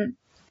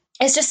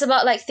it's just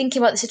about like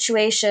thinking about the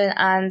situation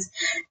and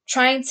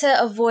trying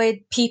to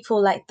avoid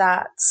people like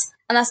that.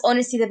 And that's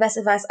honestly the best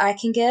advice I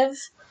can give.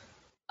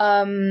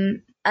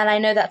 And I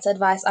know that's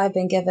advice I've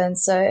been given.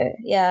 So,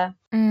 yeah.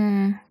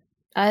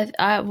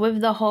 I with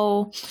the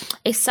whole,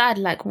 it's sad,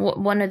 like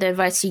one of the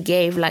advice you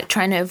gave, like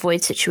trying to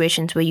avoid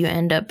situations where you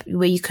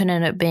can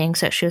end up being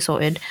sexually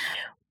assaulted.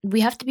 We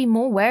have to be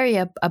more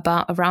wary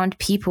about around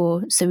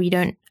people so we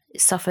don't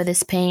suffer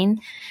this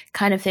pain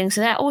kind of thing.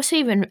 So that also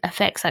even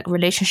affects like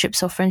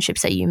relationships or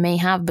friendships that you may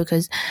have,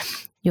 because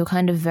you're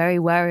kind of very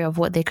wary of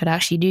what they could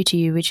actually do to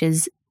you, which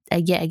is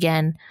yet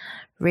again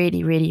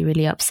really, really,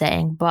 really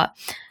upsetting. But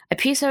a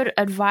piece of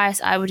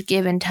advice I would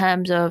give in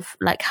terms of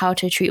like how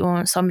to treat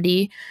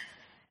somebody,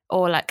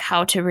 or like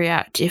how to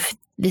react if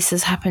this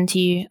has happened to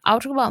you, I'll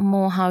talk about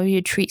more how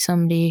you treat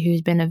somebody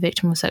who's been a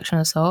victim of sexual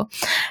assault.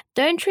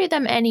 Don't treat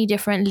them any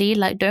differently.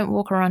 Like, don't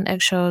walk around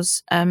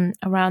eggshells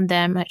around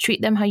them. Like,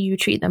 treat them how you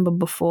treat them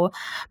before,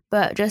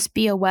 but just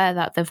be aware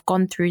that they've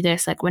gone through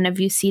this. Like,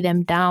 whenever you see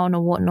them down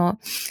or whatnot,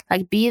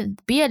 like be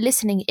a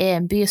listening ear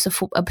and be a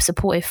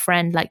supportive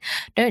friend. Like,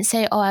 don't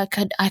say, "Oh, I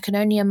could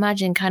only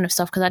imagine" kind of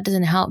stuff, because that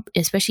doesn't help.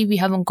 Especially if you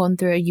haven't gone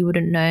through it, you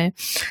wouldn't know.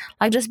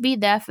 Like, just be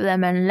there for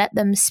them and let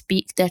them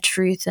speak their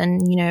truth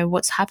and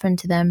what's happened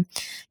to them.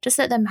 Just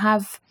let them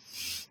have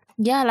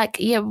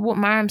what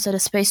Mariam said, a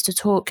space to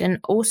talk. And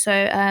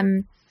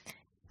also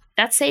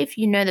let's say if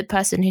you know the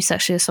person who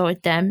sexually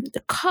assaulted them,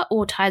 cut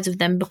all ties with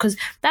them, because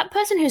that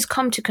person who's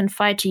come to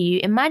confide to you,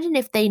 imagine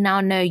if they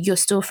now know you're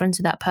still friends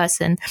with that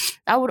person.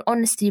 That would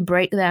honestly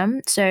break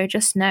them. So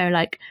just know,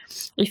 like,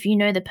 if you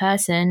know the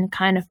person,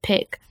 kind of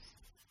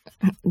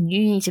you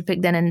need to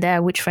pick then and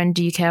there which friend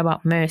do you care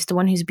about most, the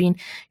one who's been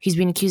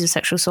accused of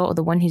sexual assault, or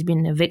the one who's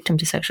been a victim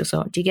to sexual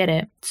assault. Do you get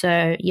it?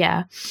 So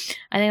yeah,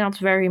 I think that's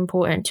very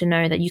important to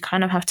know, that you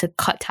kind of have to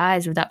cut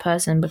ties with that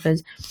person,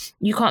 because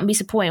you can't be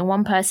supporting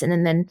one person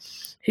and then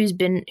who's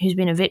been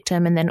a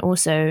victim, and then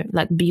also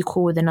like be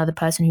cool with another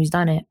person who's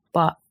done it.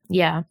 But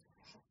yeah,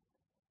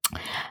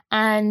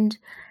 and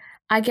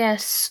I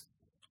guess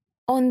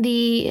on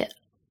the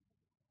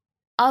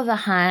other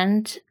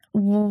hand,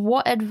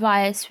 what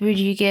advice would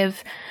you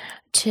give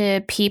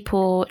to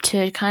people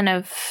to kind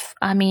of,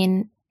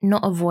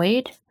 not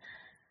avoid,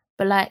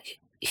 but like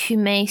who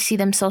may see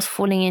themselves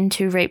falling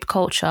into rape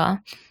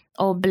culture,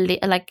 or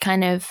like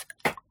kind of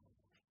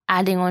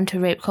adding on to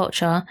rape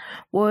culture?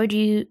 What would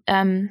you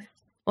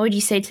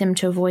say to them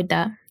to avoid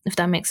that, if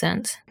that makes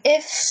sense?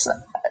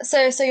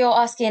 So you're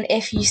asking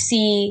if you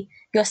see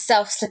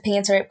yourself slipping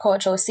into rape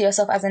culture, or see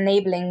yourself as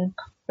enabling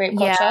rape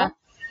culture?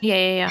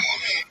 Yeah.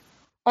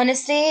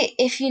 Honestly,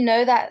 if you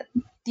know that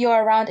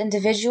you're around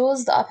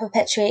individuals that are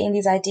perpetuating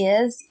these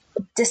ideas,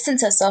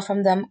 distance yourself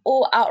from them,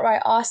 or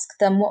outright ask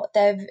them what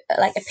their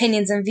like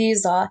opinions and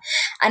views are.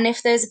 And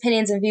if those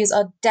opinions and views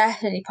are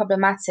definitely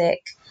problematic,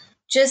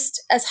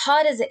 just as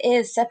hard as it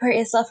is, separate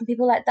yourself from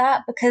people like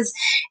that, because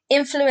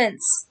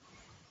influence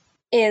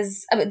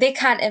they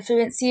can't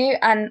influence you,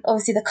 and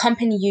obviously the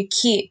company you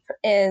keep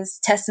is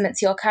testament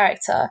to your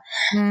character.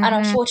 Mm-hmm. And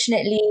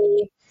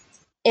unfortunately,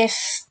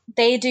 if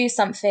they do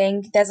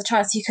something, there's a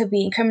chance you could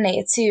be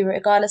incriminated too,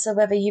 regardless of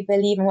whether you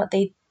believe in what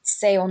they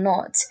say or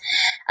not.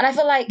 And I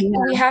feel like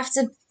we have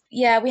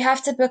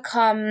to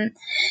become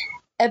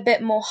a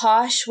bit more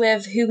harsh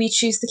with who we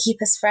choose to keep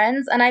as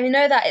friends. And I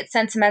know that it's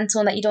sentimental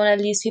and that you don't want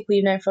to lose people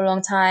you've known for a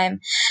long time,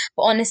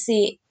 but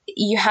honestly,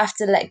 you have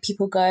to let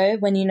people go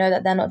when you know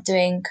that they're not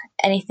doing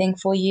anything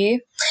for you.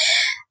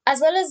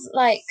 As well as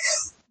like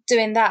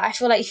doing that, I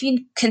feel like if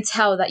you can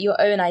tell that your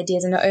own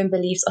ideas and your own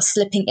beliefs are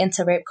slipping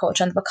into rape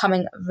culture and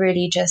becoming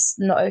really just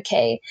not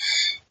okay,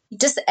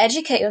 just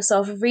educate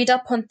yourself, read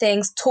up on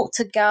things, talk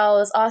to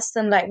girls, ask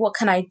them like, what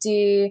can I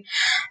do?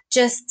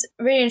 Just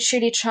really and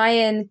truly try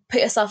and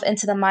put yourself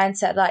into the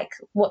mindset like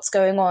what's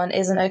going on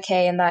isn't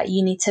okay, and that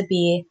you need to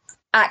be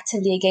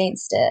actively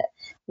against it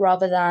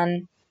rather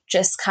than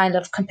just kind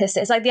of complicit.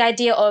 It's like the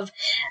idea of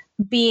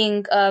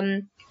being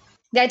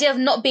the idea of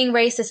not being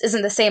racist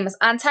isn't the same as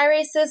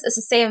anti-racist. It's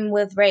the same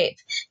with rape.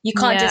 You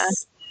can't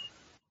just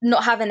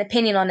not have an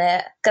opinion on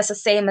it. That's the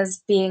same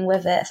as being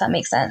with it, if that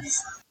makes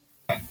sense.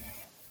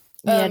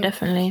 Yeah,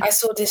 definitely. I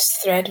saw this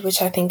thread,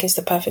 which I think is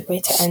the perfect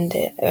way to end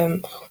it.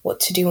 What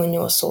to do when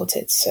you're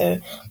assaulted. So,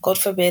 God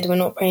forbid, we're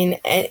not praying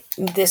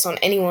this on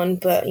anyone,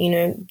 but,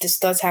 this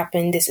does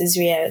happen. This is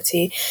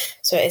reality.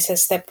 So it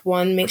says, step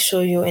 1, make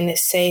sure you're in a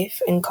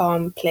safe and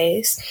calm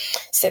place.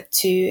 Step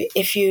 2,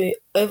 if you're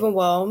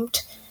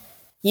overwhelmed,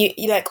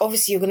 you like,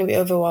 obviously you're going to be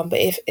overwhelmed, but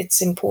if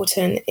it's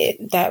important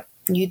that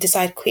you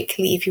decide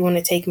quickly if you want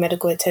to take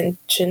medical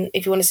attention,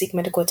 if you want to seek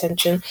medical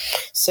attention.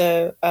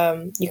 So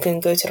you can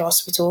go to the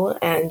hospital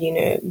and,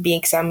 be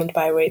examined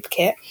by a rape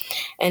kit.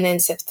 And then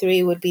step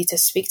 3 would be to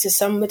speak to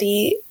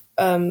somebody,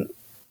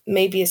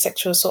 maybe a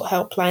sexual assault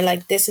helpline.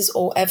 Like, this is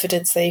all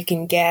evidence that you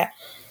can get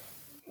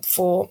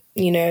for,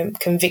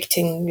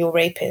 convicting your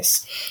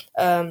rapist.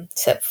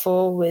 Step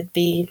 4 would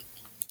be,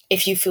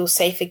 if you feel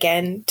safe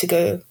again, to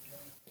go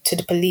to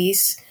the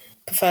police,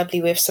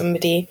 preferably with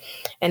somebody,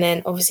 and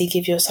then obviously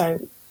give yourself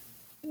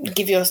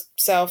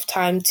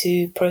time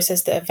to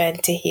process the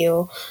event, to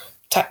heal,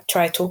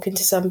 try talking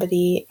to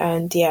somebody,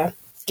 and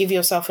give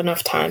yourself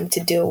enough time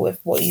to deal with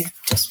what you've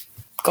just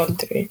gone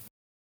through.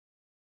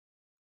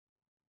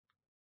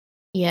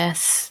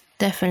 Yes,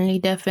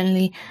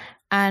 definitely.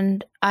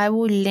 And I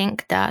will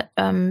link that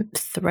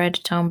thread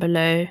down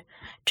below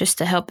just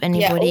to help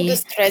anybody. Yeah, all the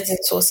threads and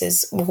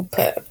sources we'll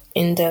put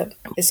in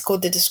it's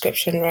called the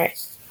description, right?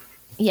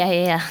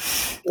 Yeah.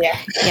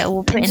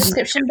 We'll put in the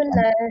description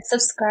below.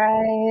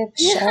 Subscribe,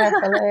 share,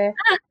 follow.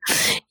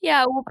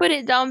 Yeah, we'll put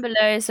it down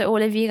below so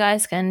all of you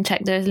guys can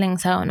check those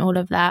links out and all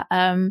of that.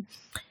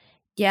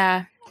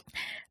 Yeah,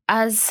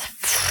 as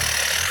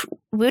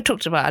we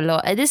talked about a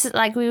lot. This is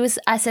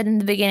I said in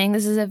the beginning,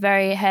 this is a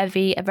very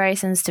heavy, a very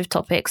sensitive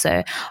topic.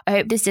 So I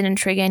hope this didn't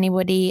trigger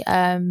anybody.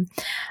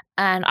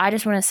 And I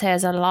just want to say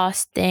as a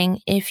last thing,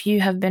 if you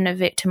have been a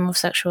victim of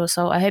sexual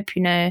assault, I hope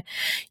you know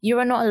you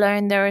are not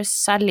alone. There are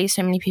sadly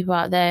so many people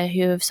out there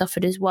who have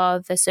suffered as well.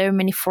 There's so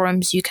many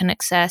forums you can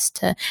access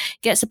to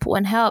get support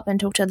and help and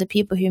talk to other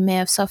people who may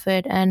have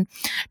suffered, and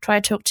try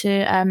to talk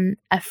to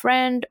a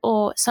friend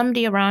or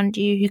somebody around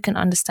you who can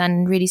understand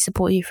and really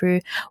support you through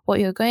what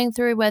you're going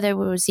through, whether it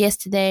was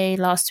yesterday,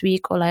 last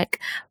week, or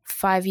like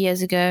 5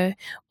 years ago.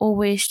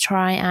 Always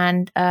try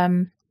and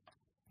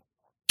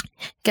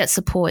get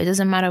support. It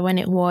doesn't matter when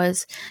it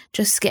was,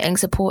 just getting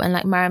support, and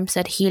like Mariam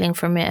said, healing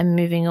from it and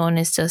moving on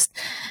is just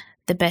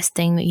the best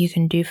thing that you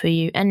can do for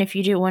you. And if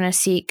you do want to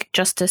seek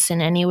justice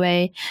in any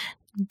way,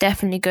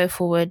 definitely go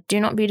forward. Do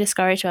not be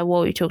discouraged by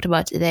what we talked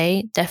about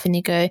today.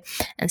 Definitely go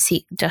and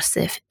seek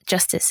justice.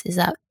 Is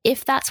that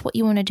if that's what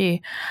you want to do.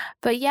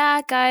 But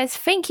yeah, guys,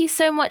 thank you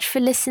so much for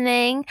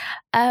listening.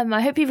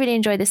 I hope you really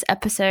enjoyed this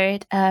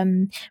episode.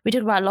 We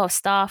talked about a lot of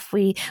stuff.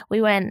 We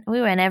went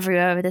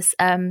everywhere with this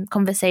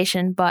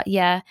conversation. But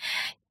yeah,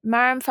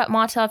 Mariam,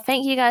 Fatmata,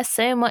 thank you guys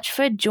so much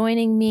for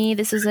joining me.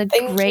 This was a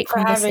great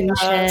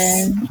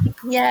conversation.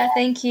 Yeah,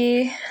 thank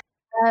you.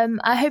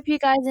 I hope you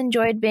guys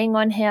enjoyed being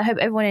on here. I hope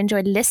everyone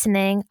enjoyed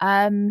listening.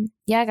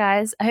 Yeah,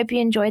 guys, I hope you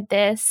enjoyed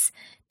this.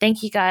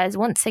 Thank you guys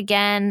once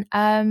again.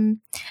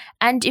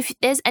 And if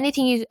there's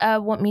anything you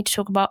want me to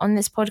talk about on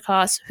this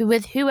podcast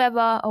with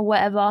whoever or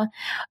whatever,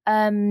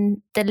 the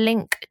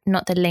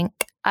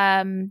 @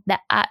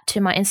 to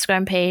my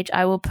Instagram page,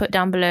 I will put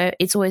down below.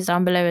 It's always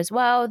down below as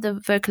well. The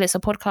Vocalista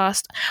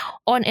podcast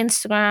on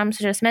Instagram.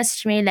 So just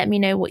message me, let me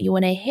know what you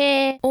want to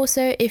hear.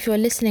 Also, if you're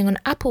listening on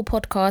Apple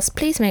Podcasts,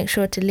 please make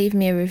sure to leave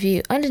me a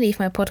review underneath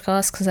my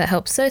podcast because that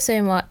helps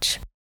so much.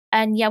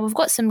 And yeah, we've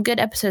got some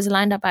good episodes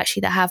lined up actually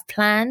that I have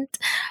planned.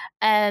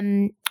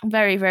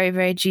 Very, very,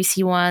 very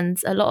juicy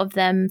ones. A lot of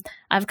them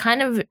I've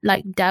kind of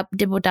like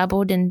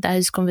dabbled in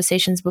those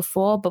conversations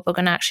before, but we're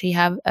going to actually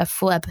have a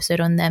full episode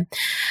on them.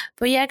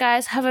 But yeah,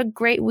 guys, have a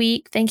great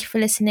week. Thank you for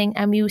listening,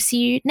 and we will see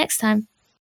you next time.